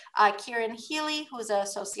ggplot2, Kieran Healy, who's a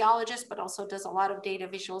sociologist but also does a lot of data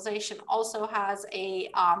visualization, also has a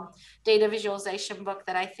data visualization book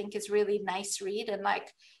that I think is really nice read, and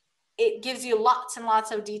like it gives you lots and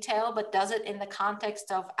lots of detail, but does it in the context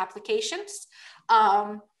of applications.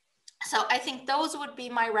 So I think those would be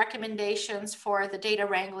my recommendations for the data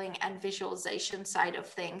wrangling and visualization side of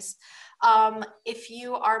things. If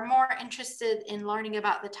you are more interested in learning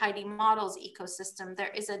about the tidy models ecosystem,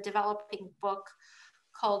 there is a developing book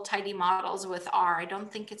called Tidy Models with R. I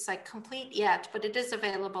don't think it's like complete yet, but it is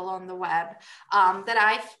available on the web,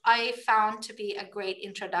 that I found to be a great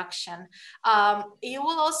introduction. You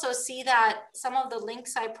will also see that some of the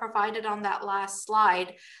links I provided on that last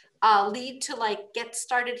slide lead to like get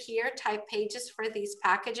started here type pages for these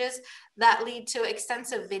packages that lead to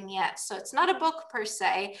extensive vignettes. So it's not a book per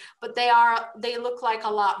se, but they look like a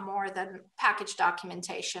lot more than package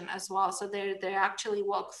documentation as well. So they actually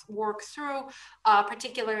work through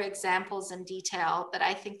particular examples in detail that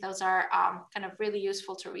I think those are kind of really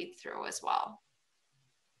useful to read through as well.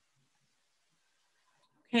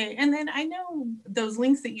 Okay, and then I know those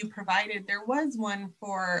links that you provided, there was one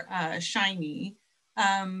for Shiny.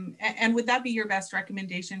 And would that be your best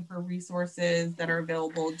recommendation for resources that are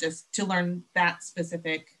available just to learn that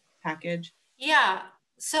specific package? Yeah,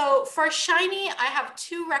 so for Shiny, I have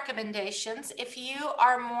two recommendations. If you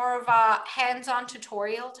are more of a hands-on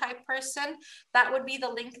tutorial type person, that would be the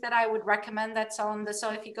link that I would recommend. That's on the,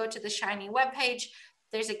 so if you go to the Shiny webpage,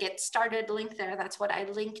 there's a get started link there. That's what I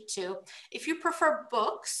link to. If you prefer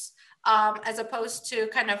books, as opposed to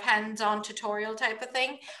kind of hands-on tutorial type of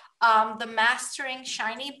thing, the Mastering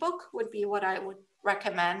Shiny book would be what I would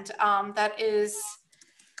recommend. That is,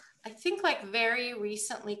 I think, like very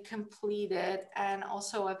recently completed and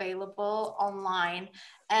also available online.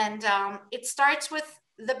 And it starts with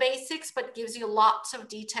the basics, but gives you lots of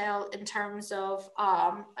detail in terms of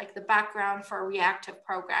like the background for reactive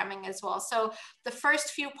programming as well. So the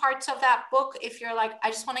first few parts of that book, if you're like,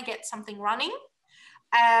 I just want to get something running,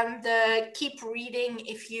 and keep reading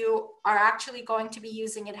if you are actually going to be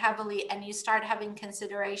using it heavily and you start having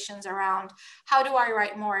considerations around how do I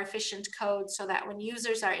write more efficient code so that when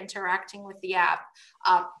users are interacting with the app,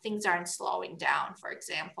 things aren't slowing down, for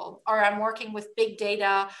example, or I'm working with big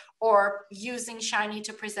data or using Shiny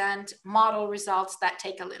to present model results that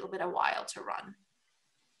take a little bit of a while to run.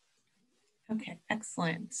 Okay,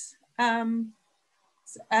 excellent.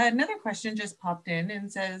 Another question just popped in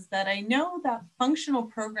and says that I know that functional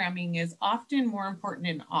programming is often more important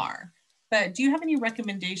in R, but do you have any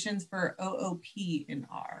recommendations for OOP in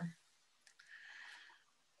R?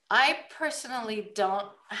 I personally don't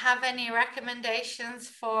have any recommendations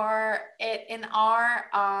for it in R.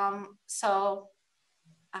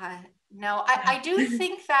 No, I do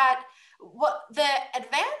think that what the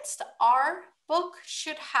advanced R book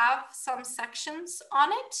should have some sections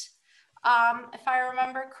on it. If I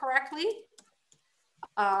remember correctly.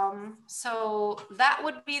 So that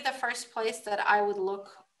would be the first place that I would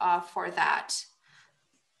look for that.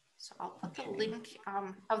 So I'll put the link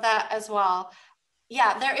of that as well.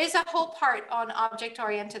 Yeah, there is a whole part on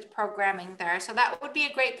object-oriented programming there. So that would be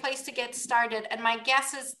a great place to get started. And my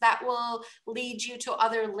guess is that will lead you to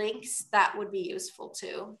other links that would be useful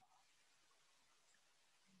too.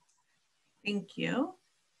 Thank you.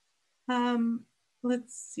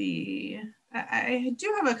 Let's see. I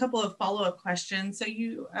do have a couple of follow-up questions. So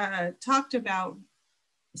you talked about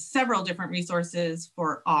several different resources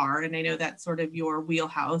for R, and I know that's sort of your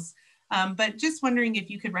wheelhouse, but just wondering if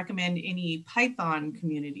you could recommend any Python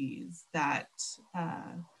communities that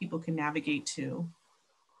people can navigate to.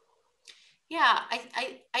 Yeah,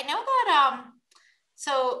 I know that,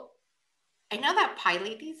 so I know that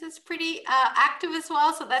PyLadies is pretty active as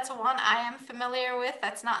well. So that's one I am familiar with.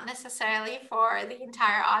 That's not necessarily for the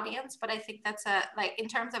entire audience, but I think that's like in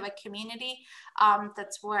terms of a community,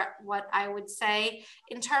 that's what I would say.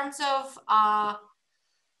 In terms of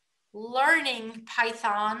learning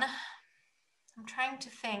Python, I'm trying to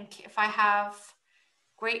think if I have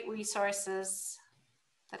great resources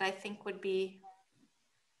that I think would be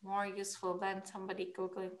more useful than somebody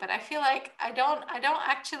Googling, but I feel like I don't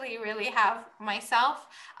actually really have myself.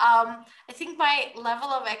 I think my level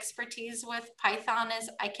of expertise with Python is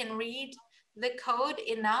I can read the code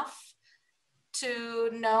enough to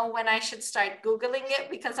know when I should start Googling it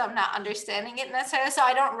because I'm not understanding it necessarily. So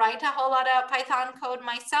I don't write a whole lot of Python code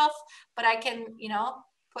myself, but I can,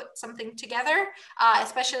 put something together,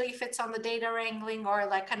 especially if it's on the data wrangling or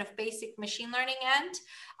like kind of basic machine learning end.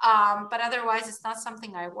 But otherwise, it's not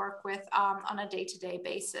something I work with on a day-to-day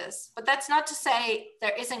basis. But that's not to say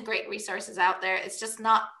there isn't great resources out there. It's just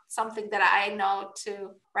not something that I know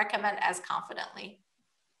to recommend as confidently.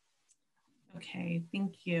 Okay,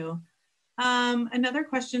 thank you. Another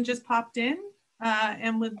question just popped in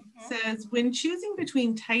and says, when choosing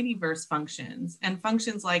between tidyverse functions and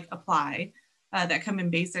functions like apply that come in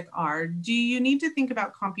basic R, do you need to think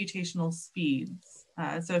about computational speeds?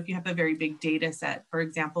 So if you have a very big data set, for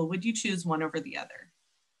example, would you choose one over the other?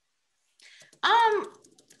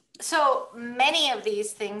 So many of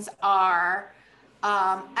these things are,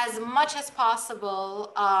 as much as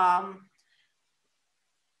possible,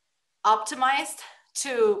 optimized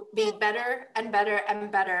to be better and better and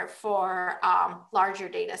better for larger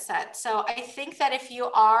data sets. So I think that if you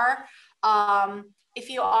are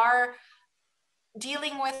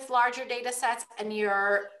dealing with larger data sets and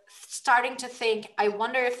you're starting to think, I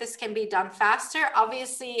wonder if this can be done faster.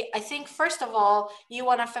 Obviously, I think first of all, you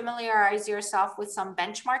want to familiarize yourself with some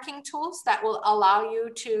benchmarking tools that will allow you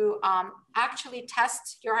to actually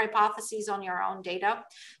test your hypotheses on your own data.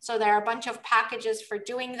 So there are a bunch of packages for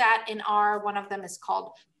doing that in R. One of them is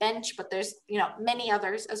called Bench, but there's many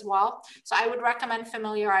others as well. So I would recommend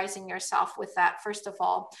familiarizing yourself with that first of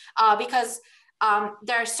all, because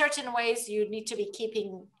there are certain ways you need to be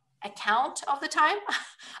keeping account of the time.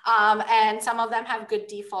 And some of them have good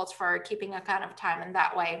defaults for keeping account of time in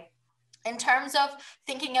that way. In terms of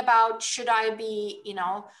thinking about, should I be,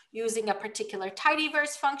 using a particular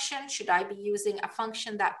tidyverse function? Should I be using a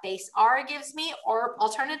function that base R gives me, or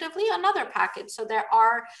alternatively another package? So there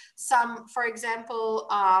are some, for example,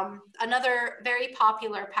 another very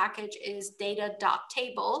popular package is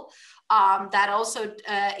data.table. That also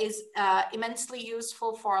is immensely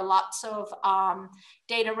useful for lots of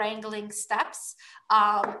data wrangling steps.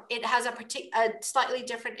 It has a slightly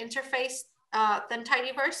different interface than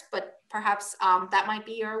tidyverse, but perhaps that might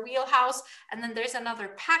be your wheelhouse. And then there's another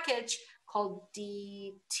package called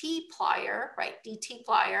dtplyr, right?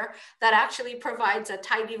 dtplyr, that actually provides a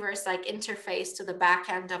tidyverse-like interface to the back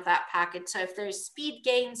end of that package. So if there's speed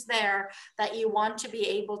gains there that you want to be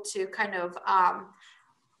able to kind of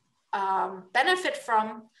benefit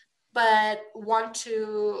from, but want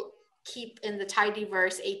to keep in the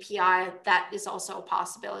tidyverse API, that is also a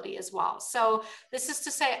possibility as well. So this is to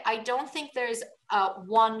say, I don't think there's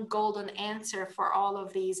one golden answer for all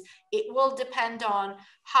of these. It will depend on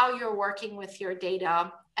how you're working with your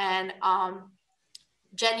data and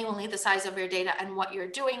genuinely the size of your data and what you're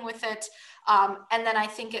doing with it. And then I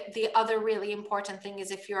think the other really important thing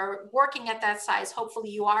is if you're working at that size, hopefully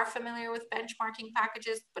you are familiar with benchmarking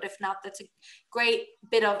packages, but if not, that's a great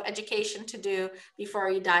bit of education to do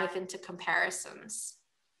before you dive into comparisons.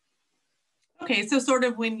 Okay, so sort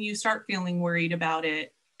of when you start feeling worried about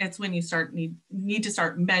it, it's when you need to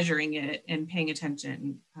start measuring it and paying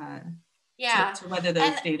attention to whether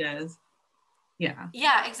those data is.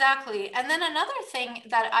 Yeah, exactly. And then another thing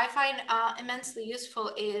that I find immensely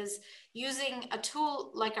useful is using a tool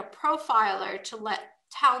like a profiler to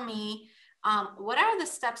tell me what are the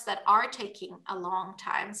steps that are taking a long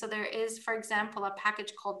time. So there is, for example, a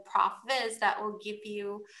package called ProfViz that will give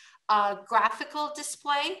you a graphical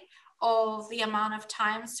display of the amount of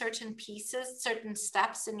time certain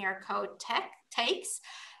steps in your code takes.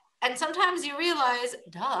 And sometimes you realize,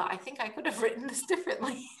 I think I could have written this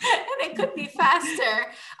differently and it could be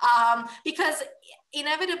faster. Because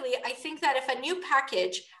inevitably, I think that if a new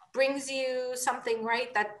package brings you something,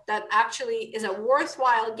 right, that actually is a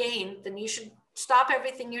worthwhile gain, then you should stop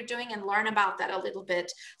everything you're doing and learn about that a little bit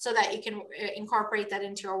so that you can incorporate that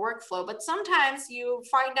into your workflow. But sometimes you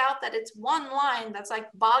find out that it's one line that's like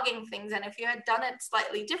bogging things. And if you had done it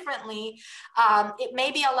slightly differently, it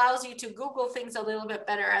maybe allows you to Google things a little bit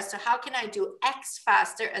better as to how can I do X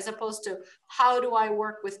faster, as opposed to how do I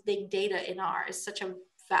work with big data in R is such a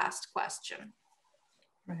vast question.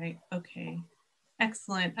 Right, okay.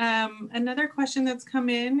 Excellent. Another question that's come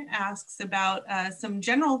in asks about some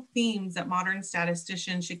general themes that modern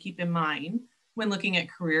statisticians should keep in mind when looking at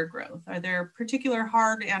career growth. Are there particular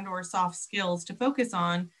hard and or soft skills to focus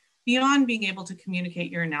on beyond being able to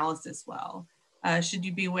communicate your analysis well? Should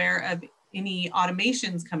you be aware of any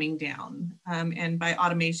automations coming down? And by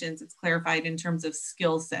automations, it's clarified in terms of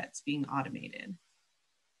skill sets being automated.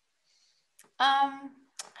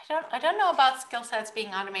 I don't know about skill sets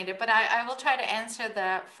being automated, but I will try to answer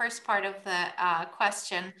the first part of the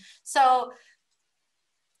question. So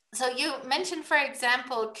you mentioned, for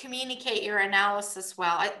example, communicate your analysis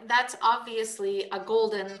well. That's obviously a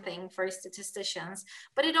golden thing for statisticians,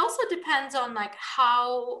 but it also depends on like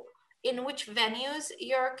how, in which venues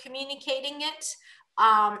you're communicating it.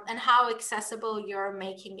 And how accessible you're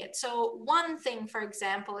making it. So one thing, for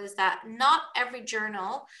example, is that not every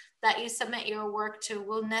journal that you submit your work to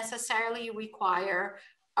will necessarily require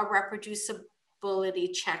a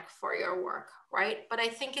reproducibility check for your work, right? But I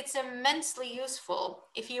think it's immensely useful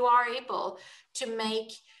if you are able to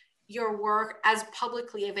make your work as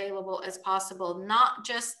publicly available as possible, not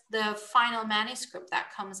just the final manuscript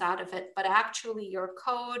that comes out of it, but actually your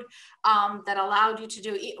code that allowed you to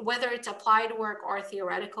do, whether it's applied work or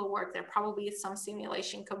theoretical work, there probably is some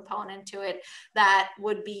simulation component to it that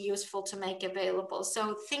would be useful to make available.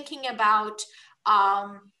 So thinking about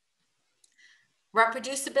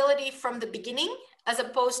reproducibility from the beginning, as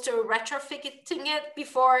opposed to retrofitting it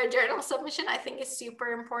before a journal submission, I think is super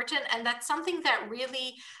important. And that's something that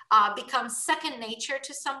really becomes second nature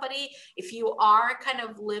to somebody if you are kind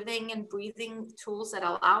of living and breathing tools that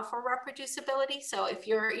allow for reproducibility. So if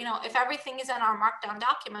you're, if everything is in our markdown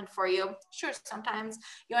document for you, sure, sometimes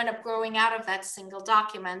you end up growing out of that single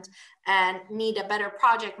document and need a better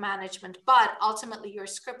project management, but ultimately you're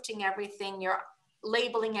scripting everything, you're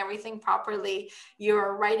labeling everything properly,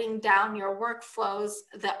 you're writing down your workflows,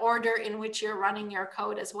 the order in which you're running your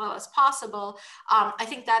code as well as possible. I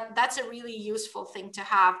think that's a really useful thing to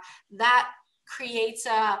have. That creates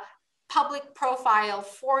a public profile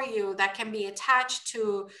for you that can be attached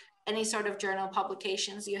to any sort of journal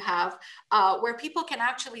publications you have, where people can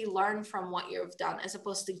actually learn from what you've done as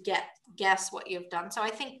opposed to guess what you've done. So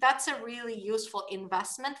I think that's a really useful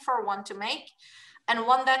investment for one to make, and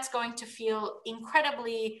one that's going to feel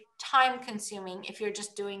incredibly time consuming if you're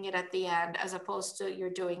just doing it at the end, as opposed to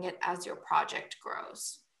you're doing it as your project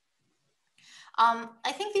grows.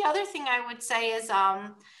 I think the other thing I would say is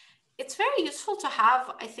it's very useful to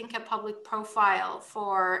have, I think, a public profile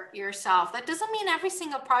for yourself. That doesn't mean every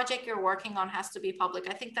single project you're working on has to be public.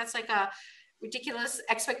 I think that's like a ridiculous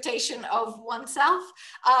expectation of oneself.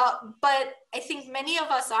 But I think many of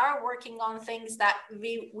us are working on things that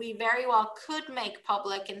we very well could make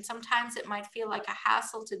public, and sometimes it might feel like a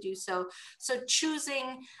hassle to do so. So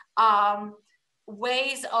choosing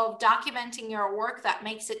ways of documenting your work that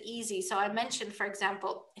makes it easy. So I mentioned, for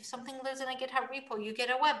example, if something lives in a GitHub repo, you get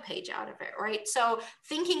a web page out of it, right? So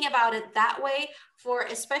thinking about it that way for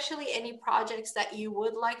especially any projects that you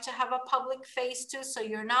would like to have a public face to, so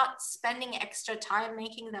you're not spending extra time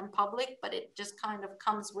making them public, but it just kind of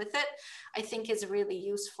comes with it, I think is really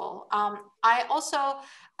useful. I also,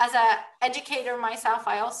 as an educator myself,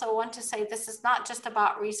 I also want to say this is not just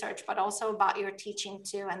about research, but also about your teaching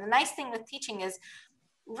too. And the nice thing with teaching is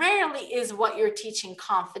rarely is what you're teaching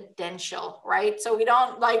confidential, right? So we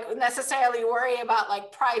don't like necessarily worry about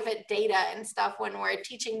like private data and stuff when we're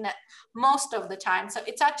teaching that most of the time. So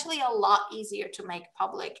it's actually a lot easier to make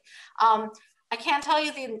public. I can't tell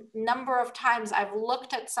you the number of times I've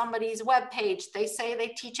looked at somebody's webpage. They say they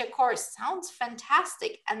teach a course, sounds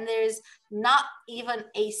fantastic, and there's not even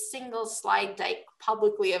a single slide deck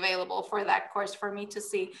publicly available for that course for me to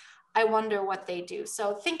see. I wonder what they do.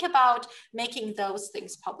 So think about making those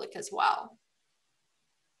things public as well.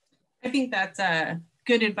 I think that's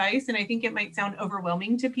good advice. And I think it might sound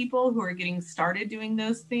overwhelming to people who are getting started doing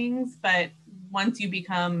those things. But once you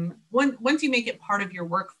make it part of your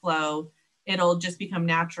workflow, it'll just become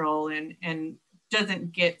natural and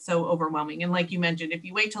doesn't get so overwhelming. And like you mentioned, if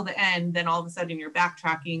you wait till the end, then all of a sudden you're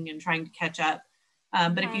backtracking and trying to catch up.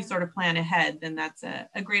 But if you sort of plan ahead, then that's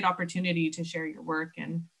a great opportunity to share your work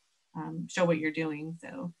and show what you're doing.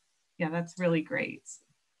 So yeah, that's really great.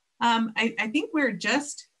 I think we're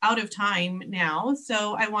just out of time now.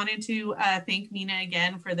 So I wanted to thank Nina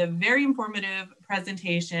again for the very informative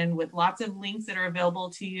presentation with lots of links that are available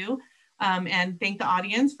to you, and thank the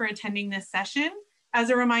audience for attending this session. As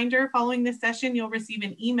a reminder, following this session, you'll receive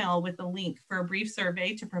an email with a link for a brief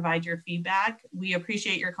survey to provide your feedback. We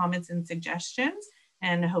appreciate your comments and suggestions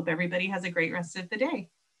and hope everybody has a great rest of the day.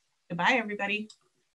 Goodbye, everybody.